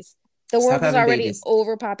babies? The world is already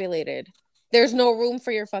overpopulated. There's no room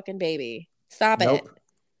for your fucking baby. Stop it.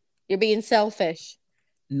 You're being selfish.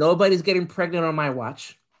 Nobody's getting pregnant on my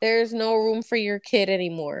watch. There's no room for your kid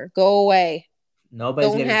anymore. Go away.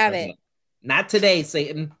 Nobody's getting pregnant. Not today,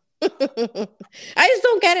 Satan. I just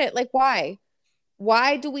don't get it. Like, why?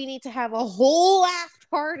 Why do we need to have a whole ass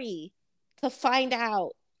party to find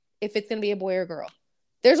out if it's gonna be a boy or girl?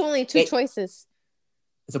 There's only two choices.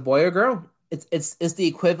 It's a boy or girl. It's the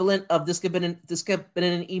equivalent of this could have been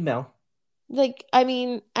in an email. Like, I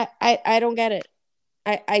mean, I don't get it.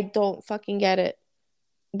 I don't fucking get it.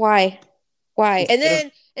 Why? And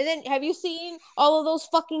then have you seen all of those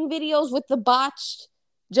fucking videos with the botched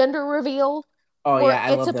gender reveal? Oh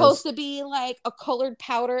yeah, it's supposed to be like a colored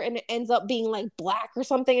powder and it ends up being like black or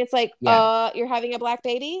something. It's like, you're having a black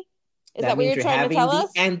baby? Is that what you're trying to tell us?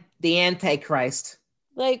 And the Antichrist.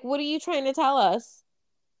 Like, what are you trying to tell us?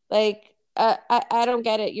 Like, I don't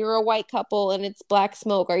get it. You're a white couple and it's black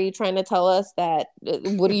smoke. Are you trying to tell us that?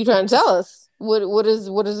 What are you trying to tell us? What does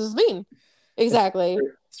this mean? Exactly.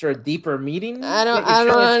 Is there a deeper meaning? I don't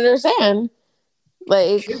understand.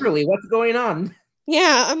 Like, Kimberly, what's going on?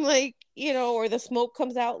 Yeah, I'm like, or the smoke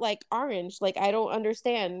comes out like orange. Like, I don't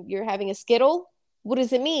understand. You're having a Skittle? What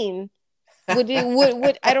does it mean? What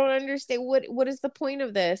I don't understand. What is the point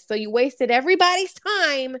of this? So you wasted everybody's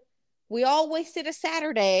time. We all wasted a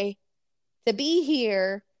Saturday to be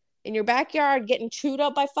here in your backyard getting chewed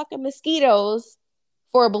up by fucking mosquitoes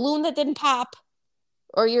for a balloon that didn't pop,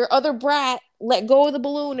 or your other brat let go of the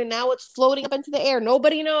balloon and now it's floating up into the air.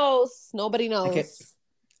 Nobody knows.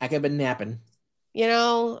 I could have been napping.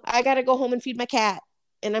 I gotta go home and feed my cat,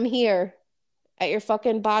 and I'm here at your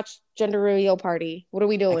fucking botched gender reveal party. What are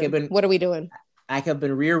we doing? What are we doing? I could have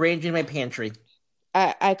been rearranging my pantry.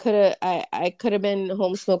 I could have been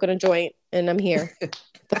home smoking a joint, and I'm here.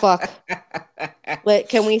 The fuck?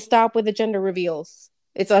 Can we stop with the gender reveals?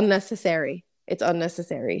 It's unnecessary.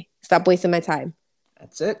 Stop wasting my time.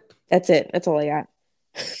 That's it. That's all I got.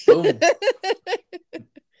 Boom.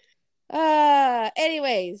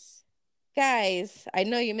 Anyways. Guys, I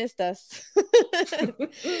know you missed us.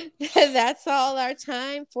 That's all our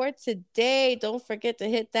time for today. Don't forget to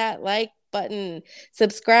hit that like button,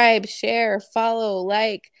 subscribe, share, follow,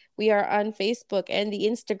 like. We are on Facebook and the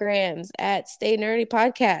Instagrams at Stay Nerdy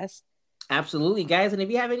Podcast. Absolutely, guys. And if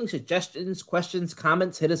you have any suggestions, questions,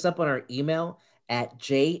 comments, hit us up on our email at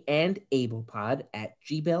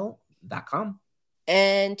jandablepod@gmail.com.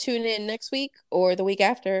 And tune in next week or the week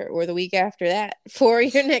after or the week after that for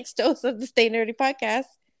your next dose of the Stay Nerdy Podcast.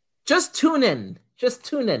 Just tune in.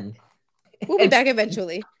 We'll be back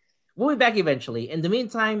eventually. In the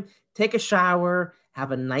meantime, take a shower,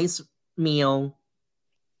 have a nice meal,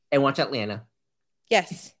 and watch Atlanta.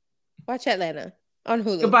 Yes. Watch Atlanta on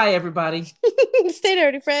Hulu. Goodbye, everybody. Stay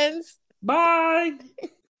nerdy, friends. Bye.